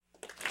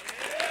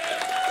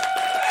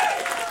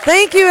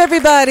Thank you,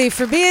 everybody,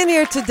 for being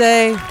here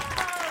today.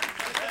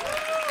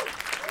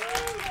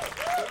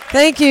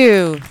 Thank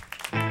you.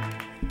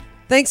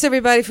 Thanks,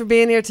 everybody, for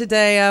being here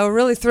today. We're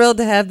really thrilled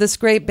to have this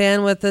great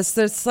band with us.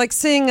 It's like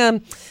seeing,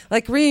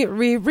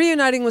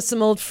 reuniting with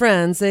some old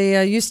friends.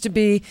 They used to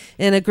be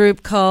in a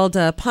group called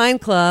Pine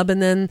Club,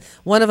 and then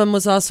one of them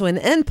was also in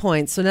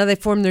Endpoint. So now they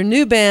formed their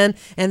new band,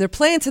 and they're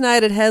playing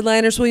tonight at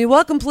Headliners. Will you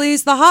welcome,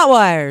 please, the Hot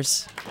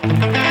Wires?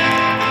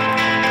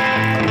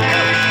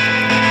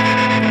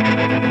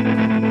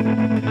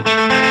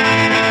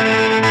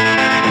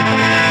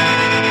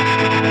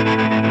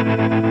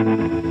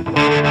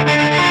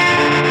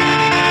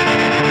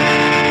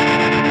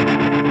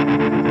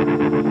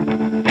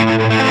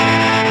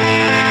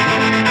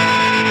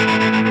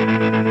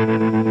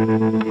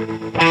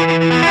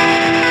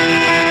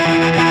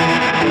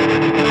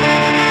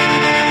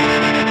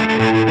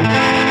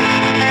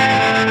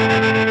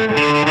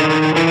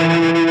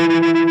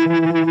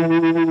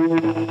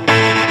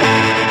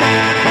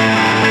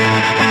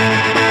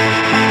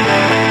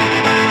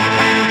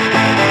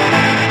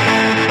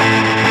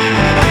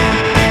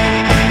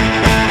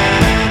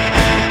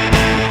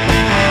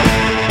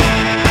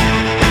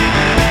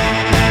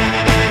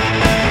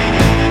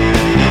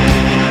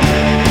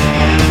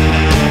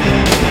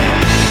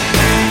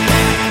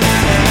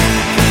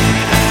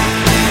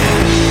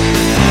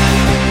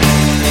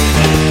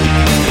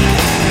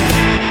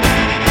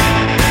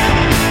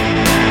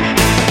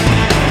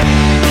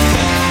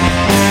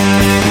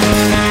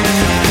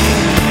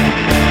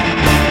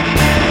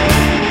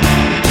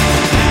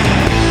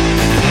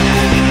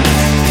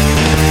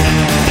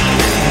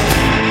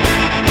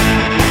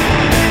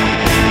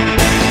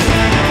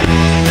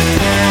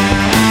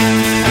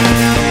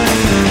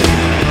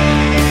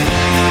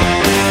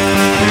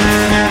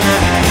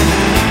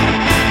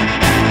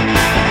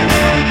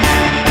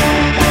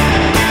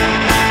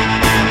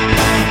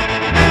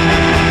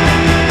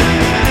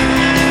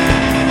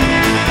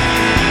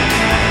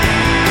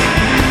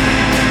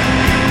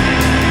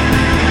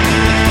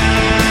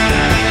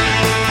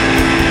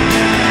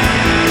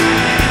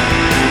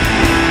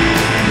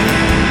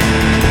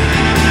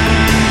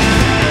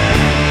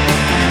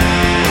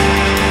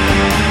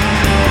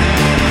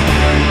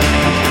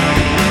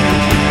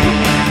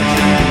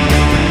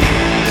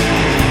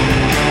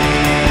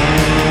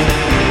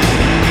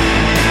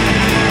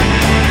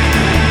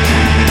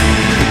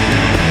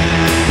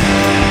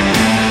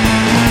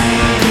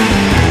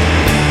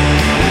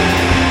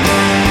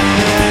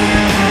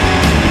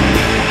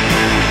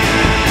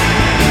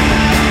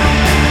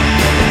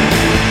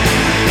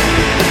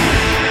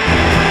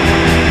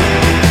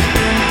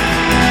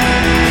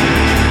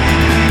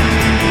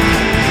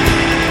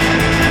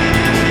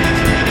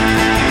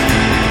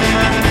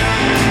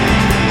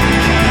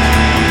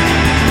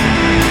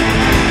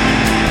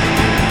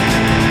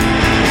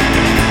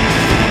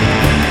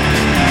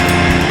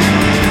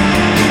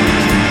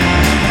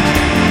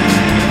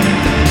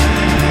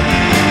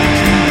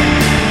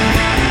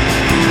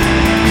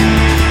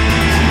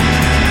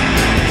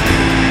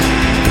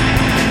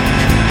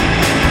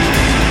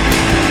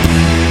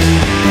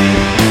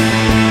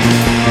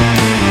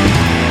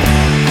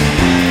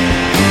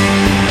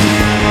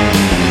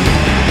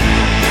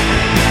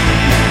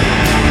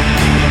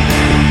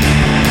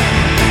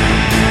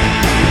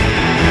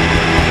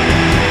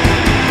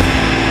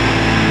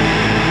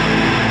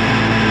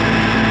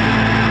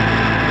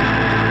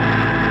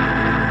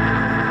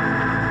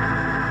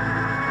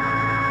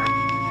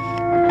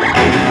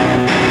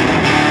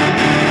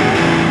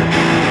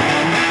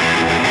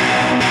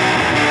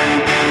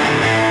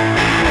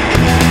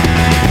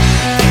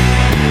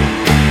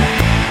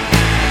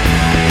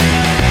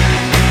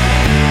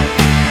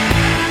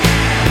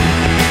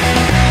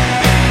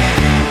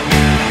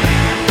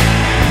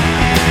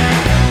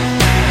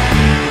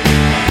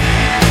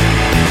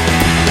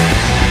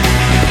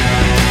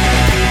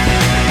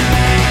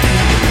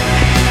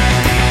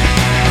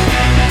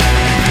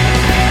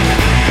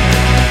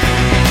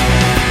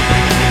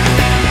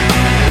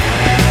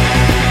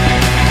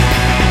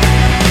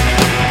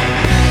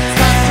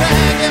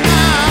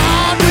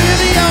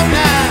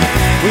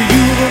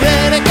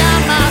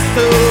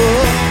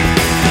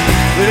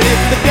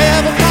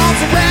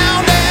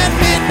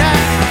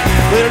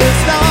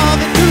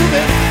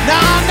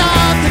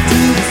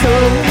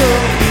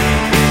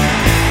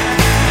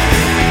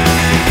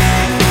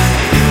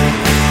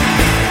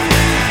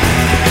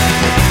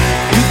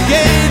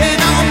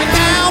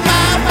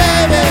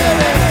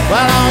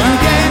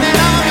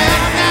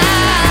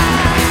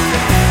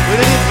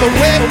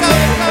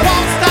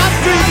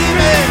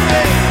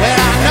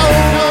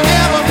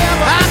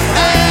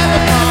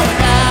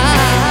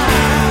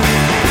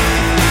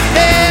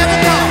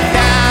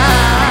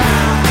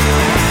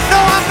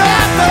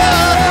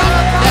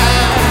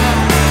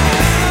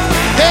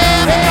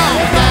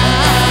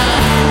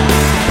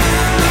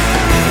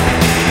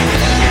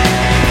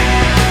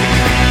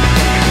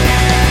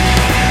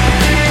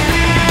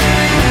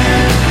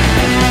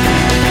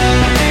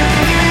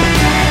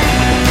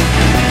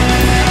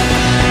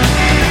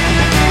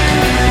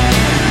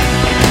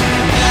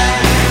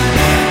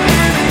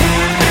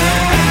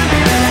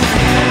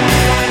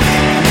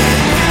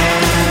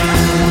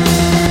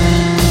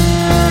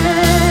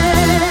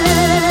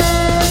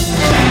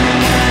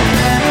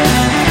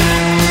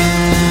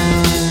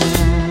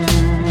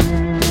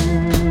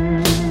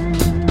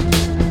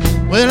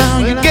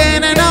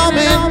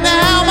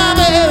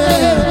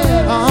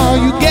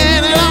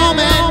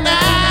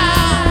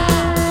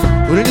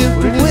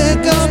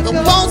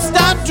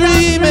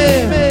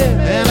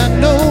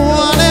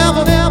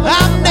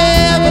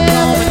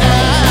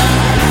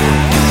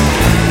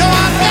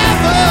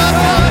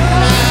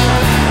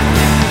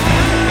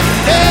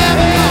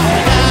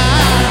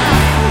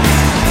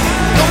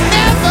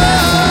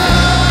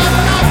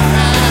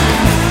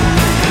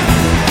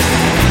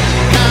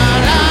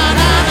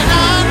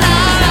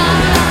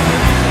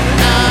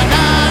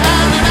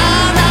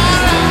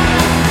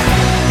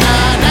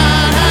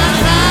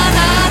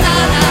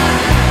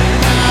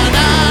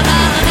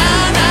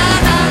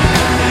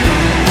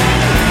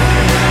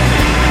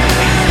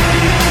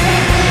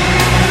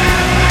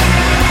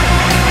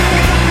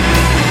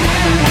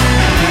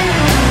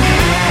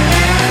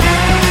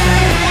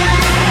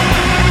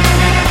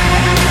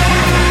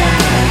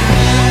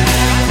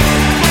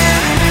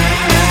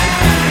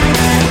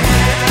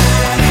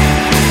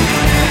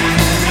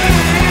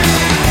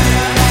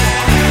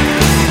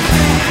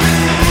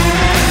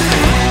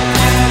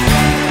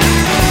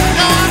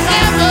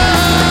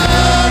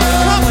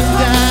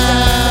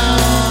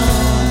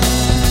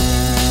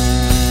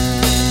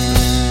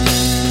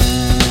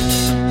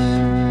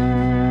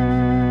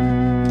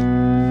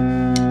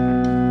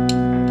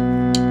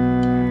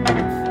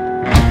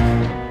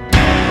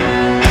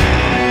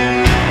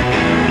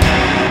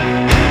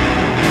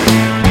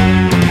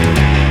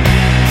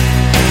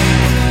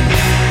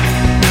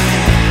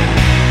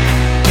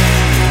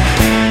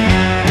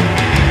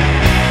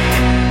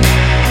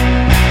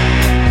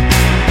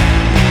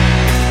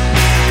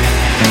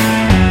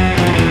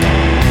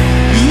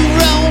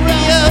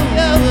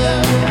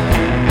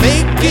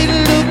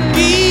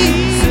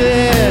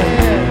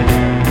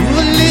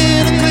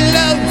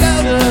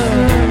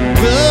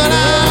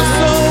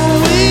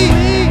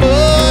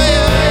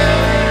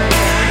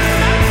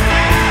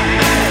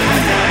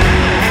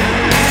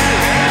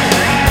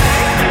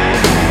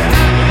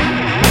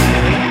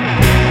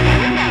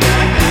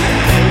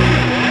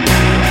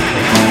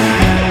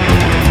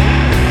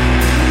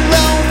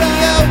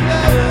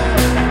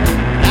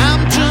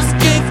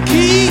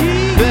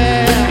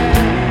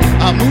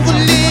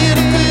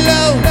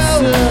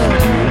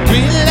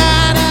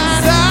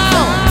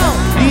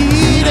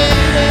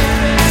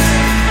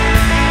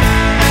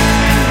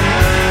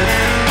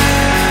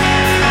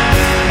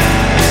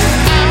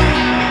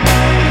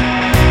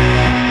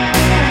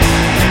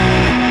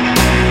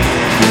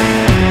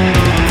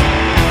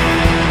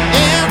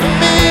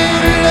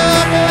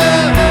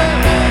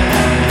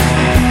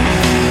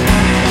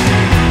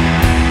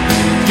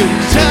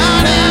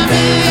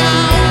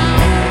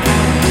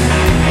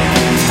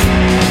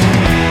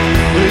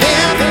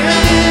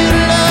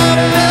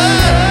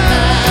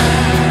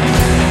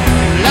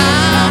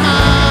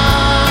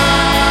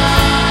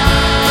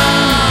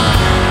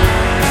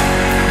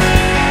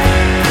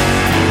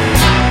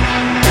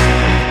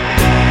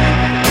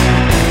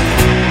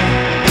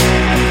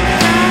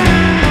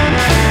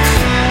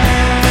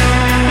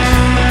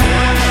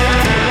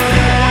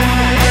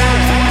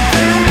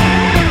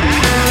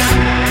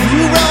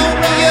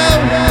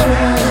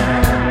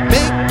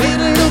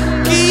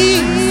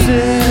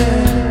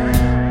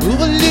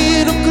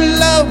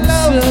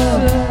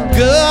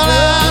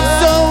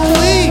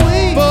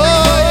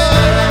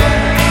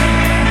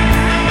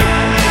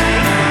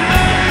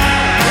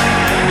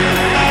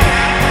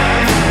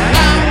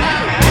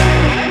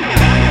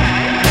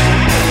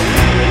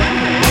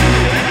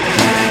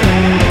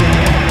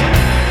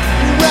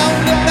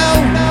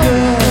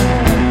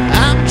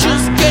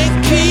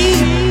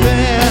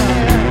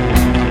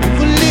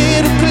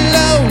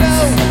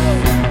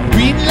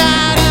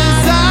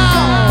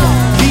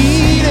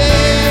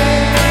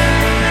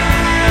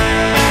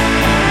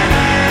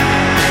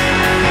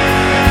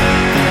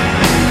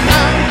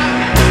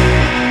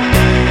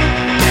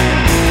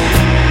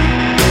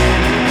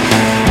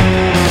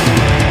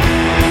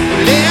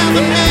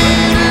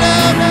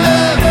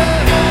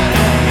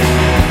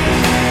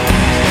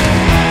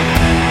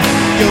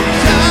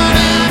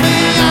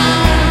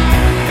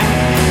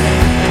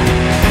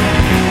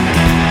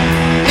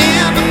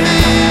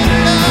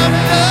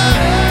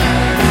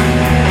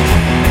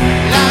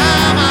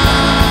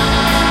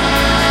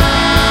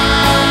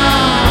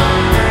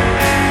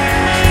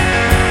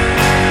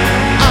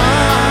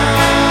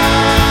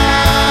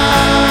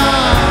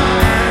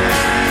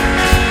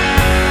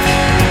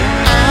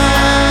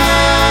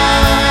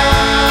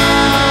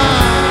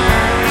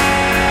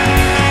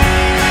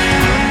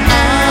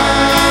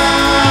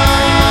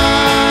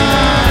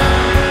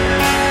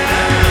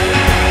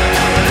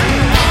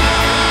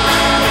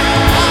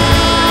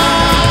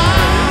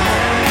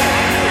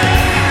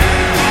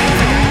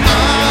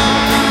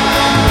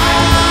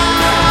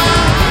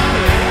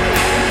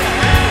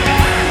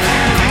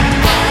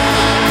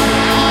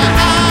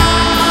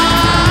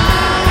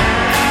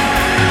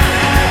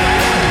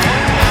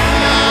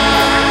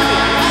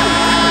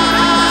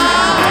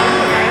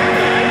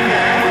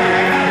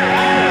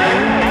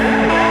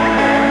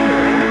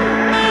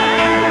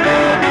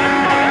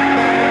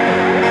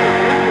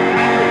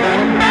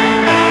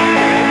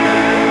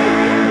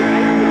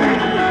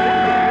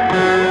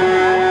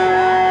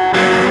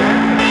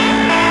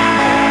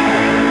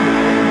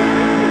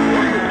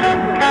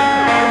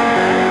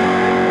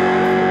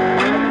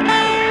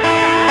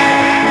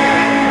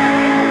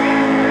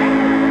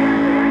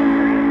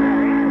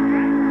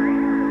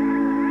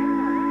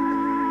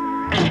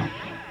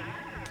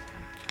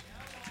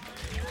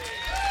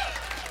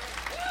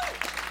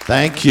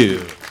 Thank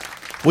you.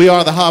 We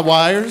are the Hot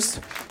Wires.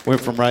 We're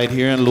from right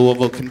here in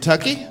Louisville,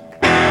 Kentucky.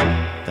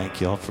 Thank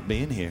you all for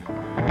being here.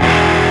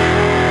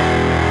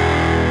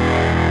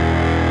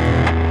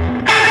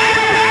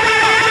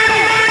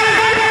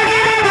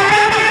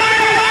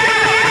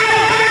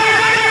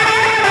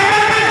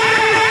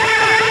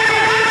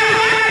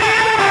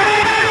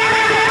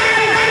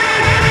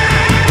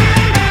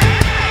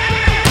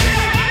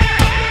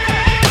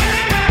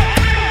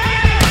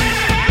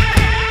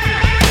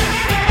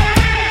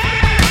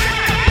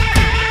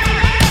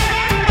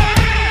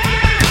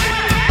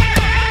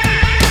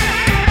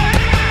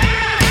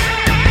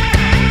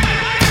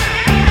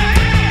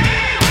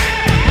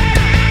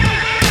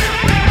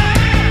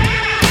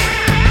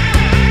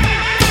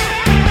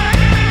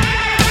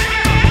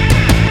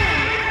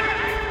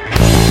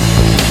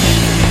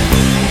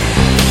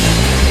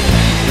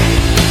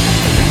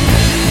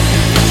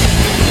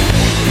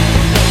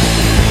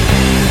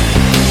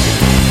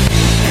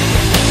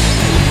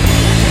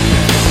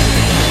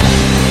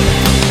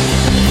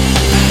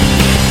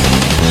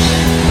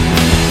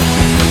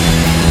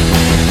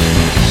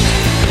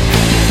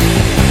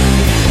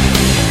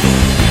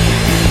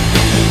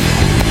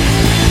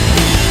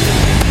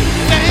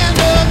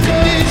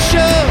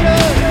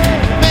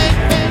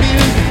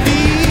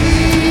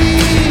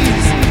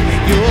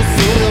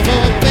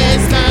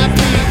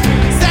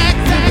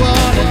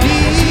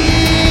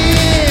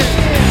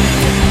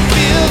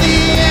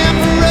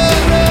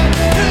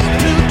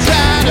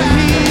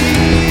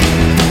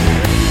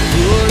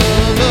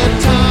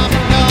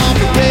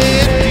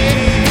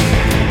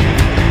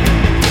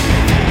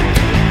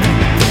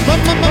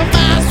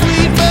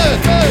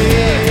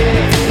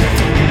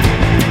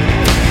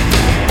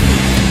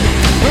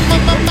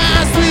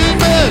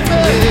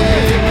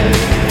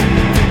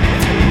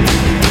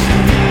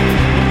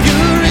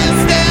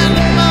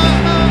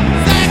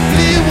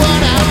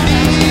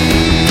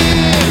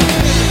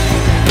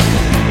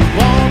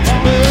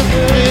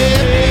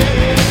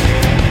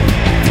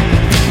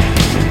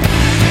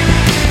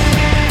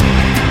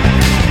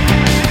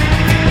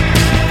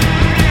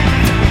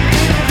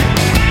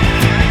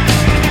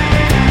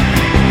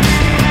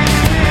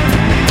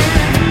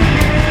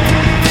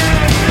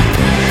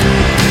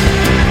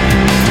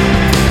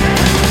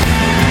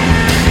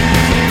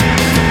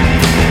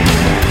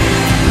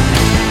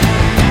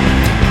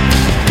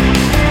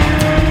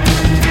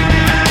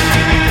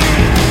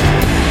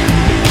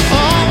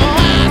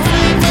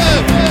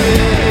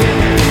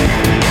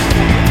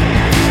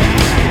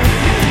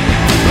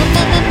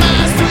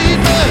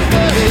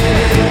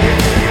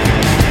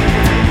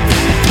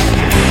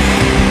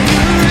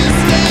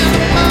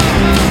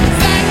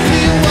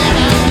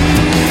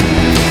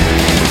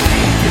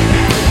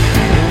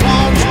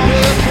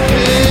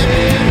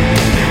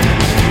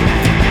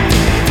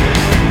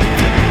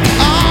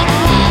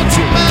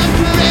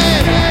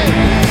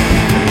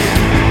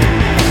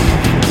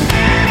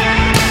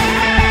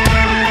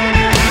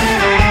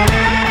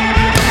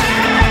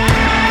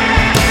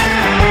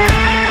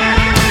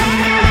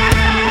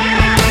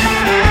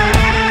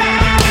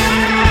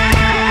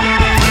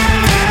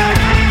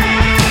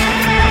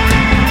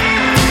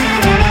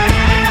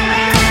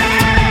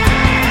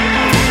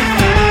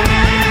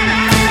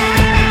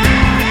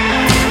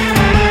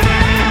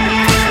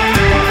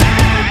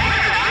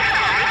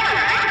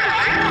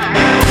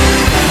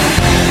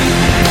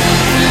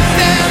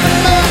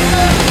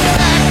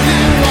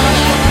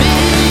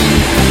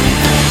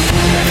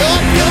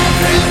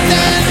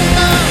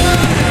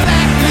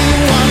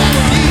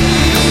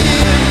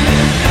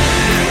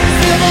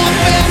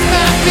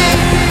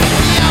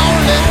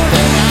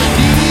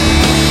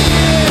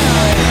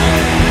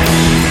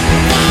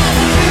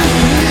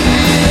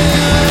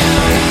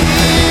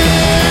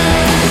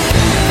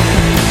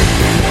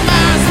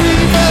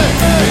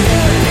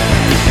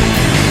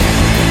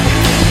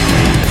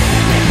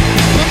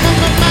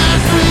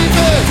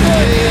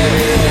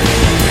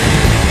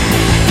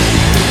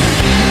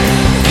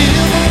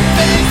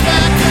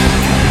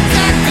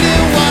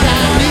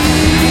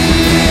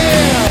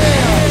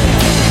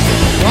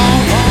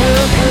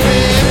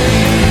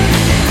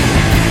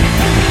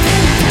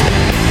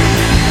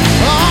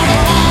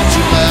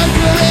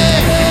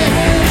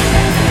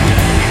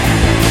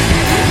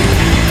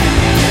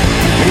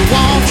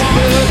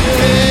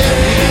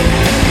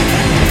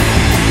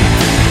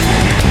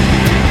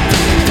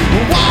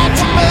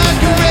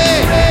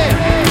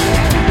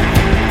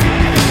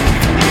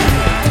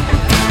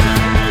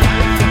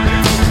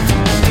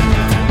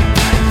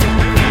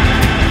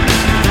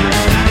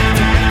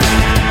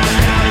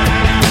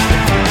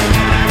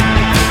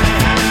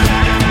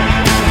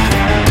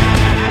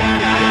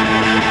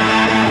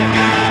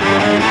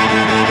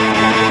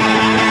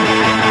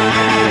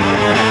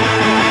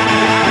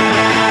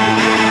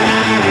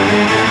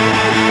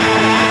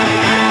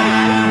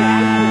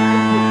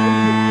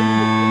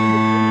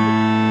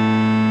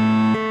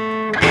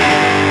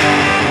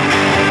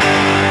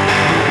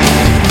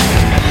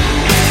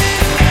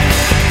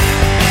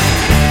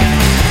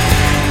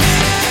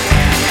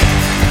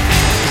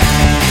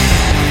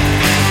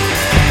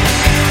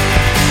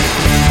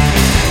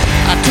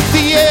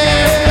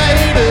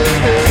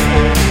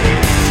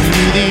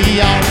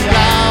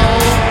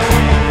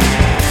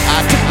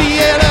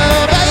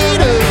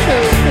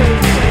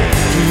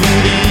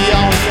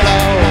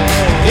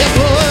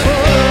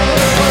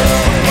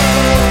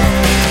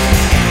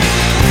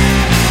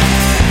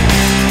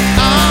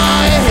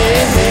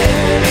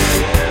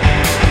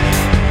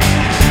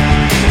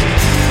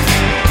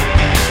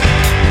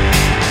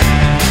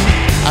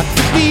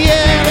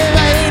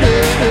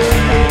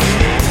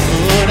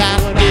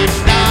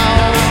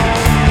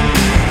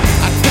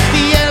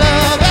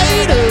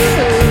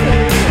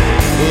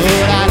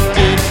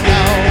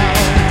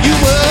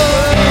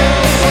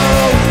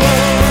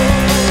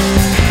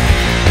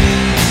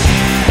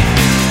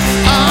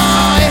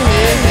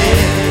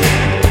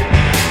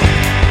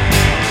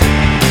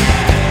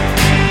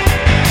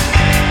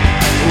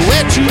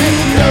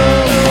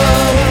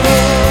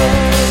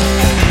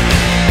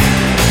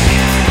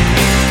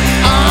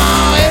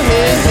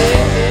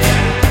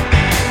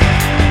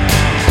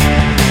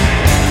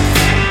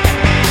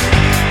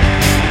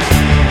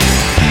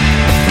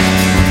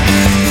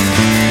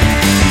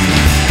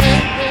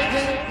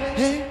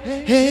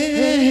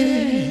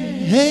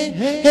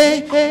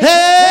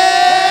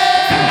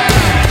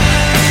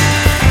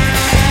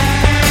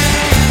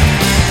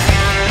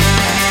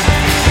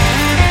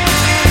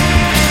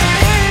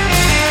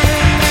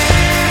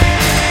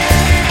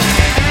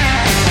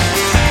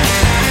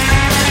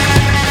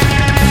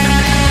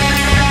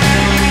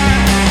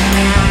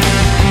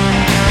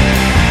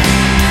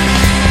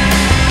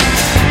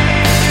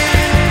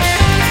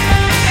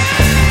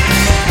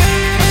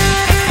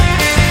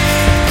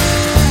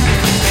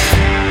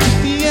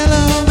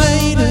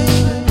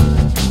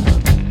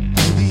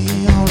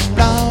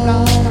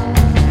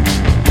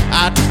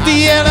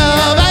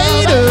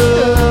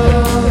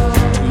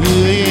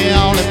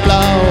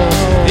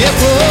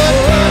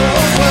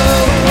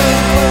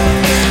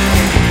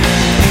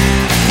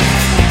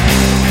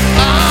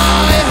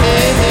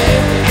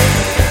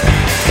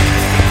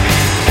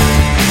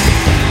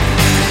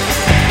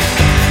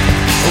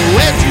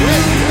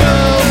 where'd you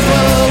go?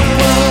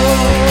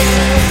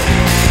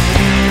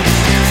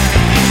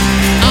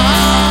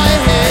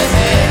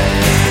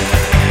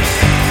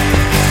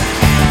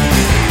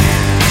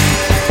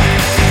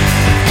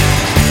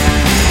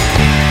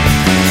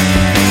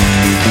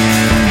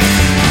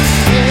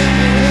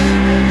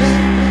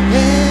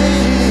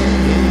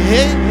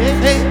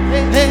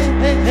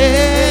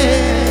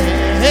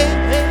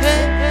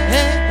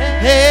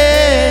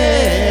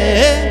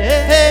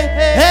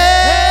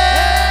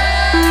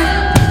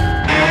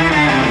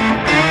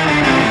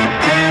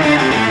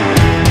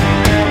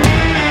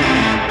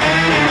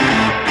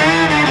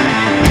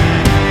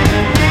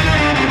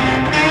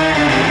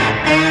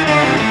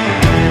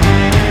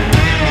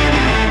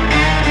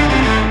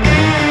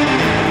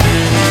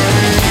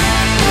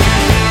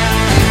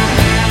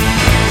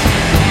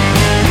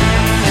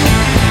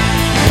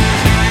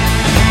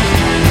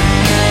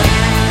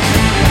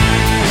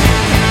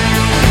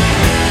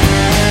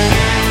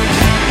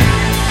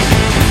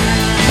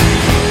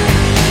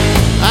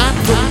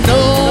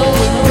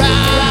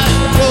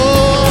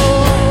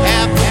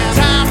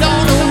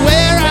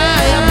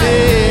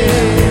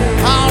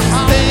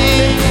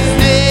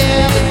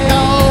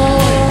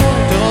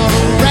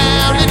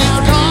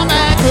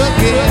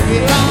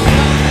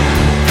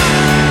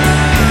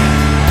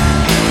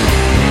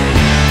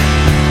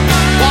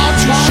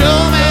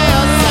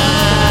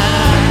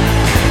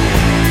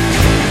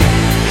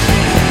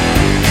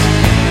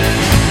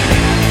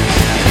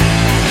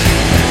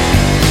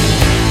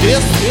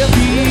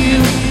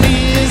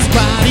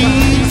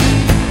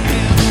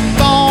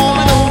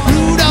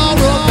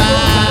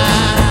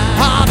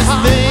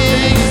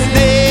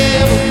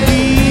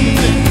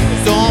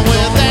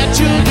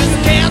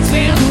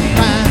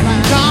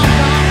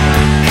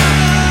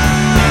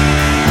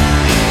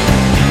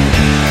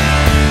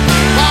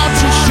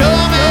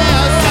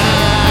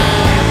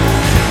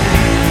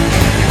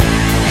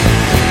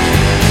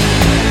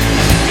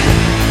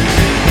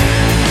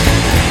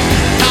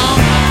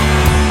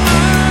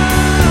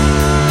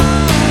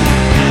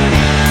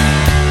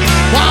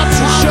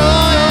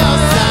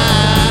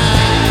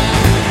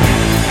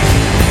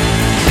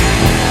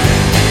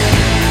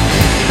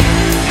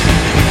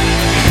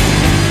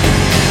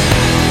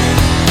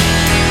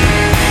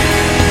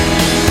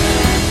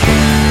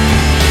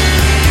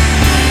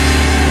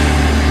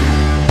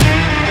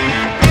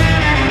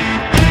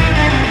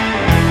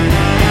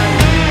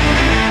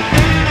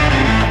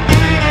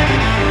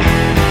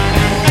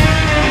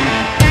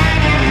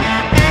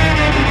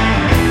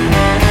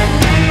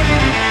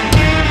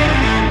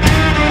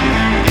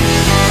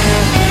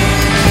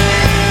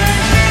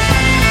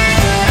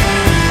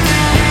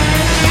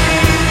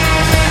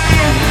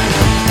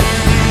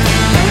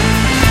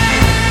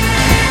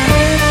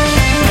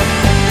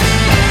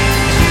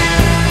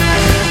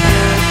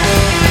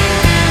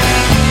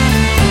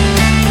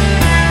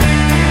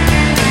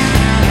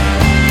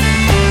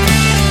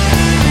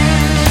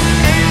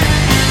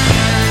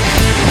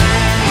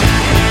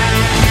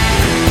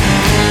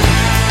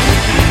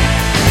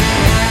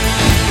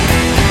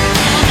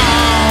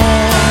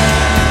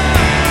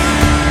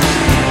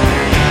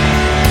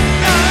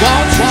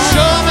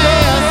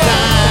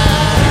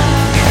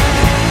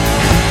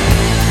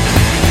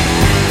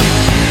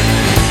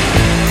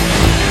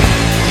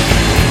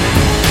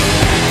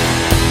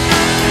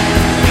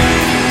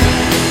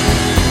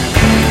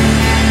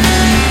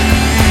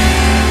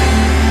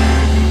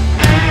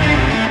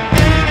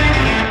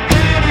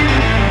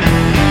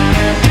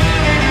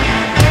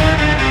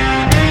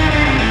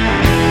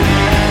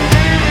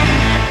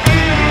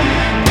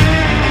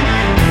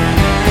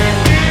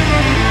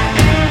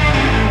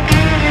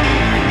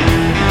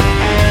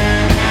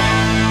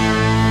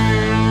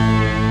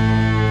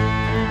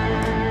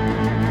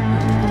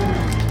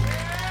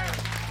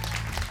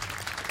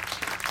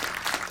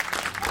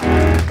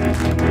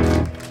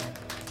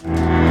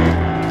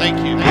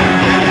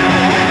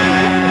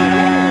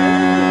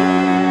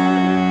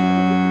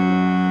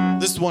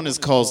 one is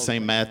called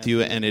St.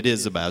 Matthew, and it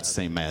is about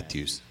St.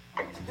 Matthew's,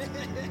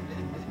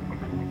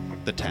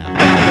 the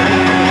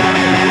town.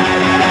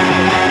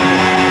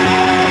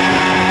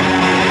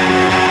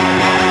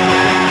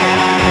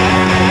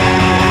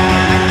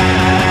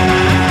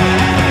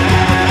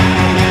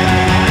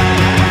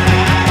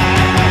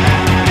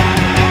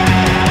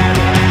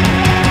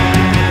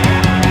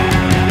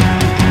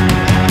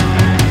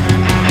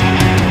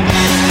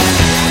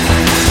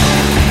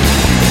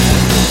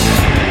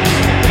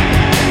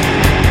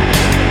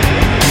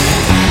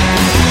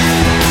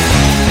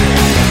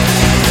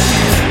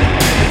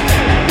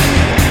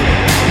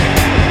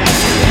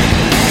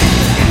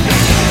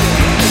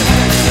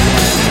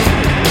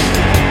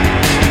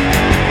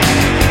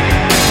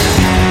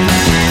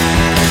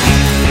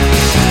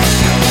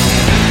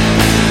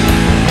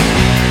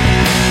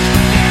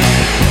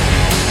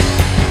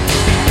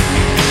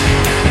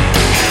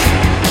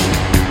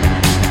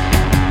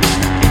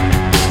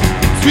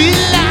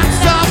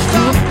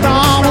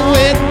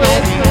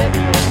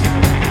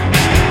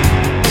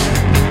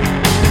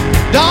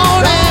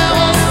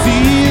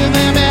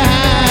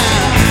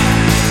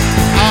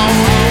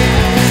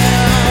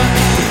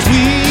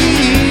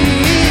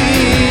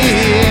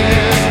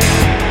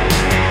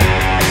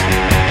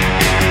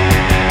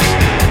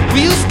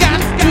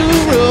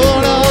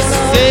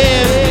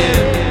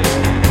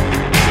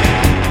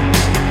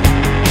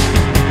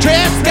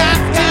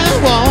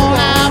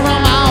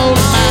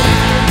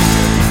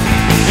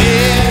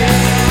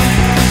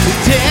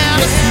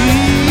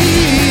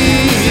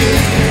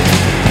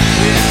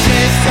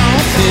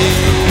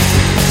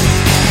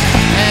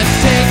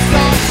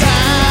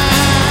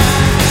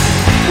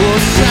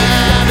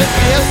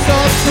 feel so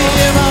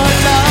similar.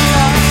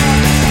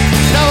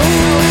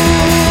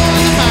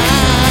 Knows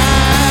mine.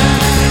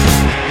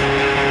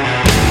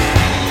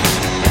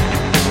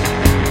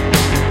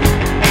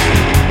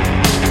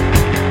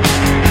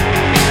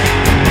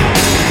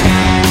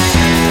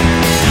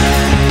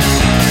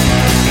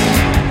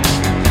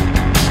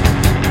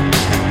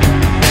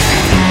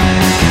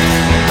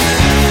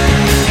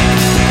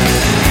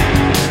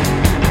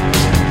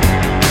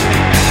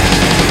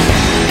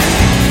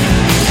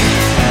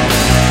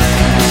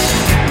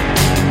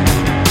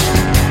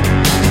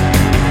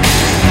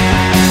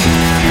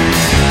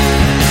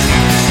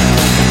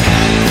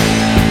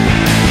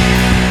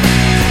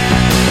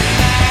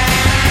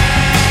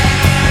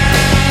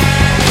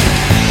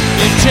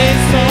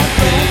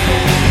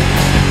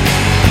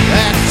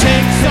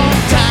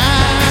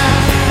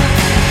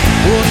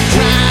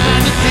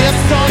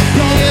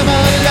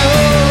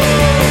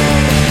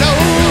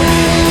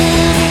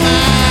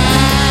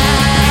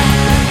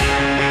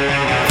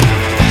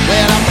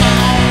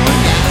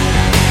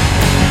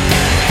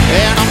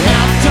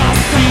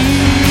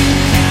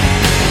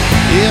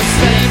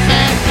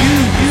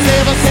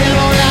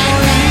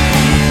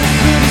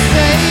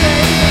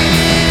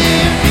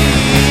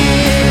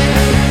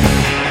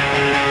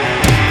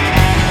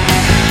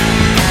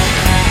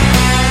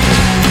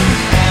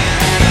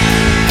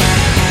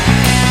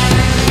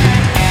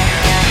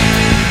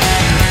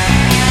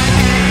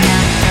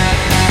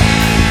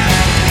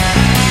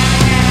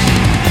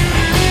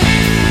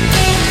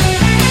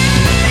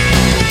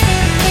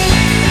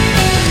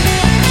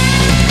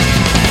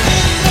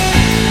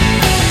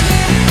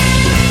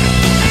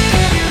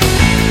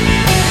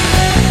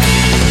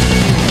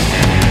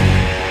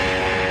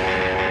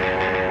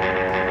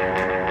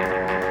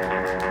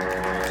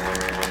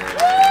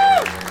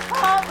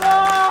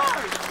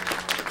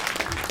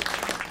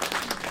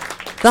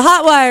 The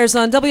Hot Wires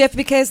on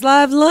WFPK's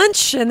Live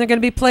Lunch, and they're going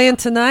to be playing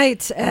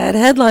tonight at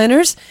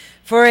Headliners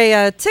for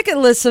a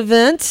ticketless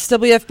event.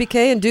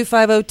 WFPK and Do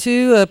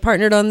 502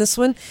 partnered on this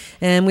one,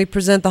 and we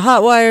present the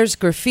Hot Wires,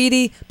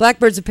 Graffiti,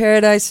 Blackbirds of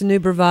Paradise, and New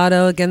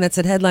Bravado. Again, that's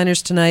at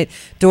Headliners tonight.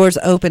 Doors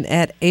open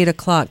at 8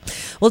 o'clock.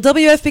 Well,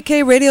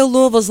 WFPK Radio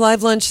Louisville's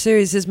Live Lunch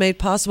series is made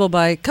possible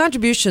by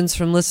contributions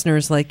from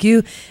listeners like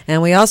you,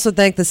 and we also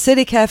thank the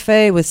City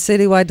Cafe with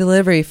citywide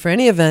delivery for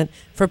any event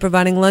for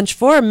providing lunch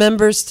for our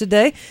members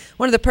today.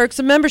 One of the perks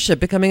of membership,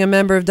 becoming a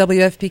member of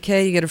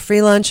WFPK, you get a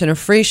free lunch and a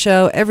free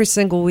show every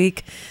single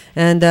week.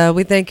 And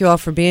we thank you all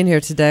for being here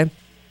today.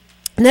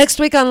 Next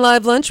week on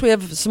Live Lunch, we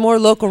have some more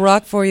local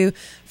rock for you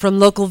from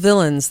Local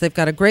Villains. They've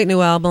got a great new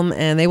album,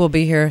 and they will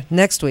be here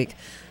next week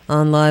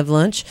on Live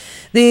Lunch.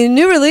 The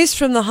new release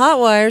from the Hot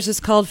Wires is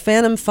called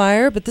Phantom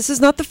Fire, but this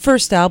is not the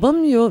first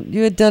album.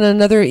 You had done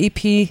another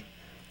EP a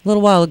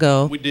little while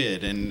ago. We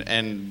did,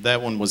 and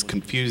that one was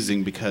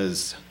confusing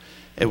because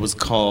it was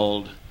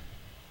called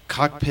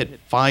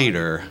Cockpit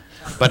Fighter,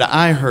 but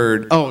I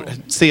heard, I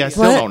still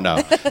don't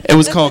know. It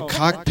was called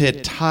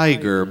Cockpit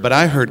Tiger, but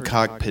I heard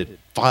Cockpit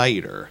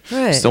Fighter.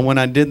 Right. So when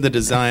I did the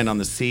design on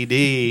the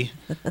CD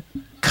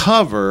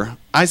cover,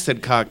 I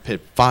said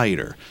Cockpit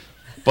Fighter,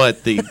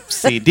 but the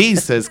CD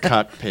says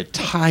Cockpit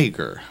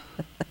Tiger.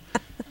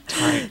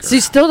 So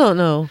you still don't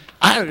know.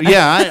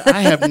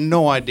 I have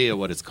no idea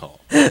what it's called.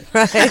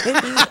 Right.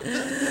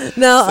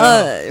 Now,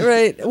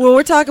 right. Well,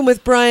 we're talking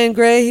with Brian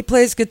Gray. He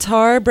plays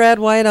guitar, Brad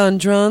White on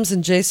drums,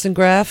 and Jason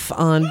Graff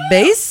on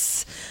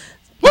bass.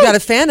 You got a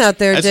fan out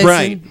there, That's Jason.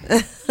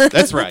 right.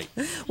 That's right.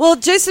 Well,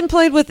 Jason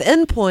played with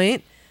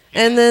Endpoint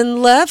and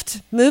then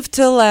left, moved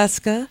to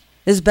Alaska,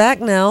 is back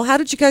now. How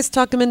did you guys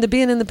talk him into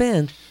being in the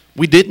band?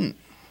 We didn't.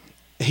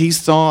 He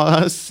saw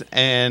us,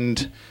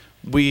 and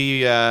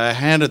we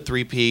had a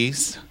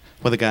three-piece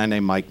with a guy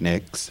named Mike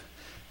Nix.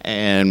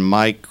 And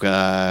Mike,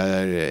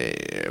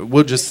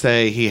 we'll just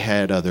say he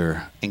had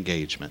other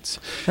engagements.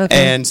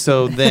 Okay. And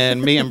so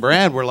then me and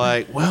Brad were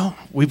like, well,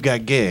 we've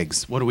got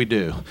gigs. What do we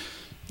do?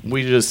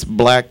 We just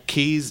black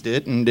keysed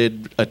it and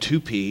did a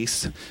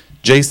two-piece.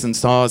 Jason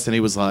saw us, and he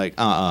was like,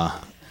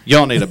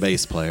 y'all need a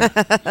bass player.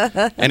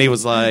 And he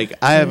was like,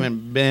 I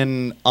haven't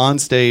been on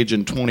stage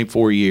in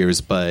 24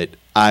 years, but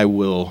I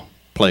will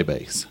play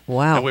bass.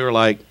 Wow. And we were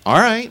like, all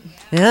right.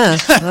 Yeah,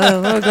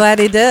 well, we're glad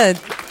he did.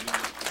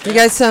 You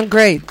guys sound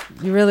great.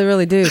 You really,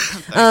 really do.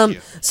 Thank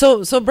you.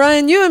 So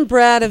Brian, you and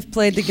Brad have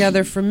played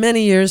together for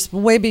many years,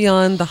 way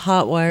beyond the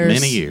Hot Wires.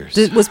 Many years.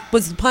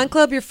 Was the Pine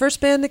Club your first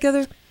band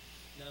together?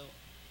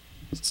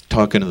 It's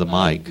talking to the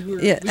mic. We were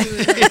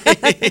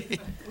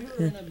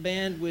in a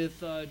band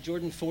with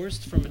Jordan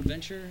Forrest from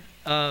Adventure.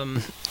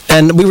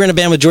 And we were in a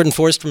band with Jordan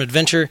Forrest from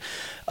Adventure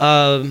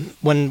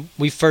when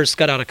we first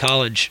got out of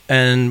college.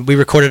 And we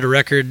recorded a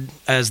record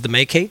as the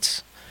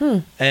Maycates.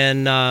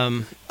 And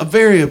a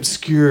very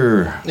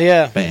obscure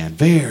band,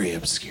 very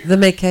obscure. The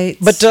Maycates.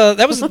 But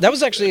that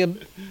was actually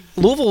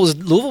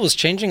Louisville was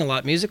changing a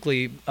lot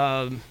musically.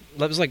 That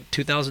was like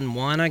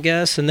 2001, I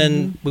guess, and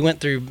then we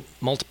went through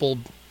multiple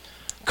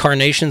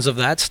carnations of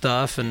that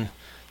stuff, and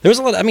there was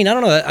a lot. I mean, I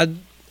don't know.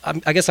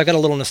 I guess I got a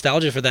little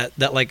nostalgia for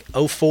that like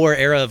 '04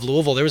 era of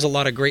Louisville. There was a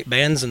lot of great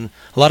bands and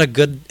a lot of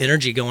good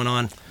energy going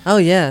on. Oh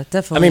yeah,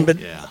 definitely.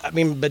 I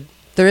mean, but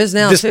there is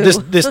now this too.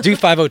 this Do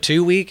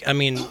 502 week. I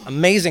mean,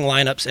 amazing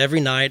lineups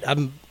every night.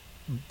 I'm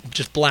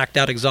just blacked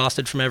out,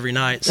 exhausted from every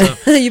night. So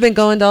You've been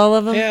going to all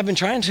of them? yeah, I've been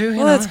trying to.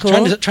 That's cool.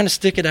 Trying to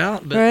stick it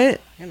out, but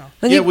Right. you know.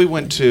 And Yeah, you- we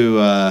went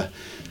to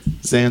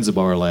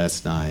Zanzibar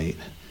last night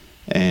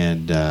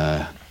and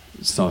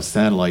saw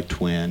Satellite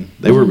Twin.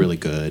 They were really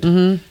good.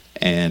 Mm-hmm.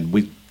 And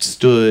we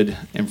stood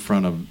in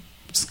front of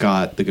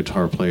Scott, the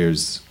guitar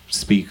player's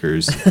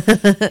speakers,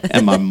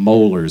 and my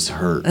molars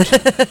hurt.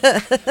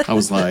 I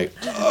was like,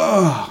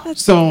 oh.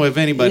 So if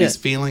anybody's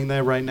feeling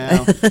that right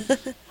now,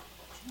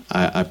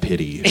 I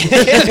pity you.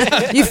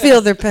 You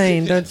feel their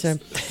pain, don't you?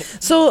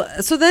 So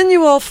then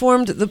you all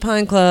formed the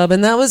Pine Club,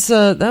 and that was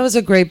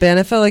a great band.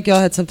 I felt like y'all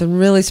had something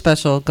really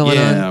special going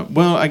on. Yeah,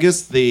 well, I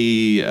guess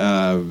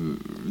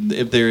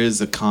if there is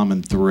a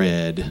common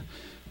thread,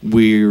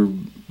 we're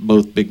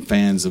both big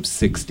fans of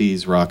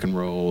 60s rock and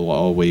roll,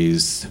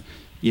 always,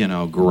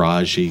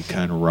 garagey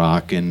kind of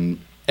rock. And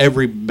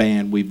every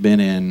band we've been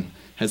in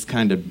has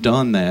kind of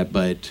done that,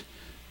 but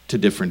to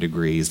different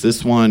degrees.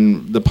 This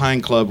one, the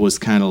Pine Club, was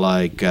kind of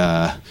like,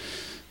 I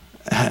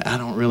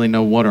don't really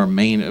know what our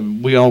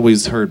main... We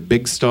always heard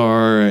Big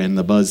Star and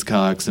the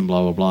Buzzcocks and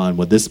blah, blah, blah. And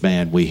with this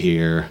band, we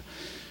hear...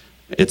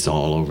 It's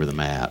all over the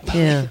map.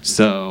 Yeah.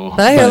 So,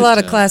 But I hear a lot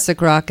of classic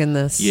rock in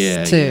this,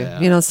 yeah, too. yeah.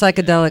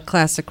 Psychedelic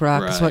classic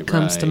rock is what Right,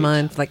 comes to right.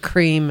 mind, like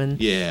Cream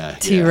and Yeah,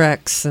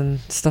 T-Rex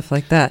and stuff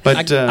like that. But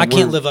I can't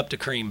we're- live up to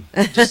Cream.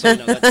 Just so you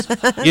know, that's,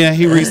 Yeah,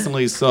 he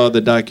recently saw the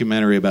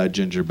documentary about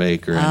Ginger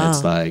Baker, and it's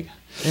Oh. like,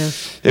 Yeah.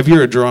 if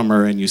you're a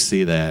drummer and you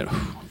see that,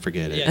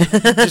 forget it.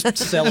 yeah, just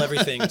sell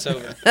everything. It's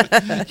over.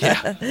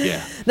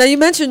 Yeah. Now, you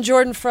mentioned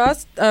Jordan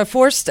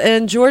Forst,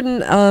 and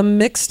Jordan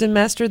mixed and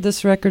mastered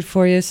this record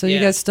for you, so you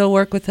Yeah. guys still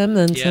work with him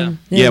then? Yeah.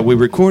 Yeah, we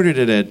recorded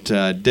it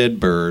at Dead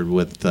Bird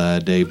with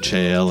Dave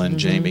Chael and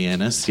Jamie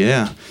Ennis.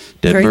 Yeah,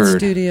 Dead Great Bird.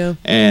 studio.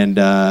 And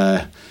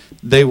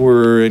they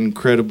were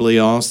incredibly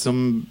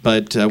awesome,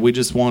 but we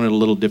just wanted a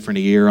little different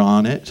ear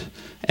on it.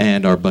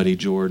 And our buddy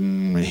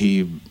Jordan,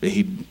 he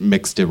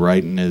mixed it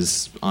right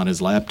on his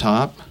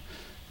laptop,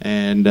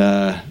 and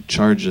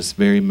charged us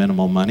very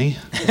minimal money.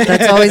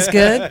 That's always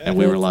good. And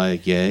we were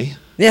like, yay.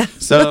 Yeah.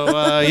 So,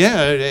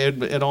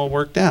 it all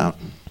worked out.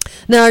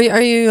 Now,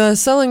 are you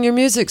selling your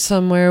music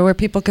somewhere where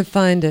people could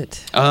find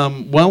it?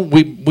 Well,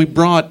 we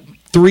brought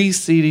 3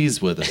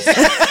 CDs with us.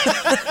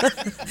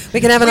 We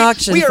can have an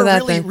auction We for are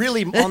that really, then.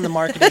 really on the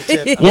marketing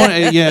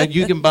tip.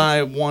 You can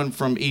buy one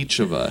from each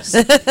of us.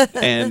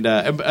 And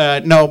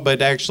no,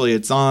 but actually,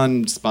 it's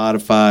on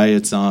Spotify,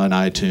 it's on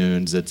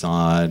iTunes, it's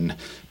on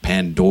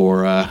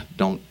Pandora.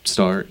 Don't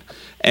start.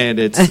 And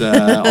it's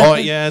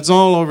it's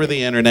all over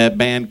the internet.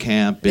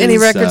 Bandcamp is Any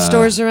record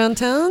stores around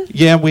town?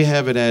 Yeah, we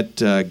have it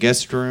at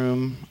Guest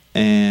Room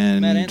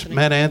and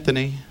Matt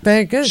Anthony.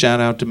 Very good. Shout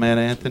out to Matt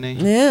Anthony.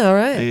 Yeah, all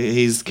right.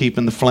 He's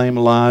keeping the flame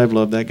alive.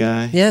 Love that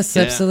guy. Yes,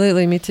 Yeah.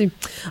 absolutely. Me too.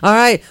 All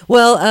right.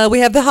 Well, we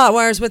have the Hot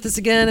Wires with us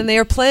again, and they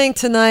are playing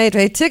tonight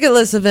a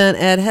ticketless event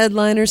at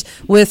Headliners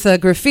with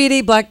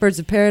Graffiti, Blackbirds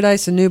of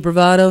Paradise, and New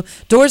Bravado.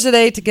 Doors at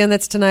 8. Again,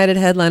 that's tonight at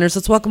Headliners.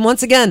 Let's welcome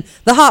once again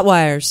the Hot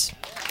Wires.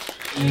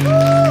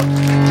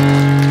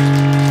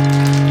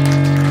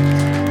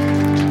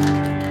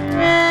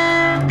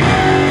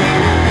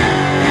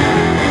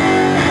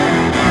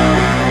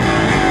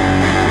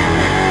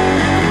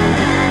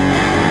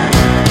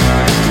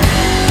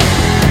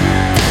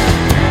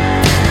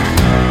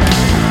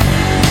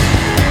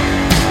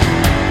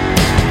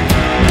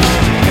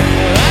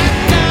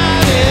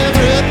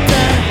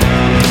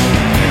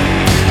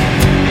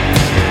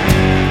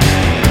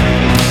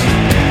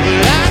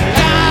 I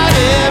got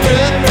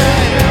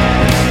everything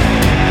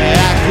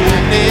I could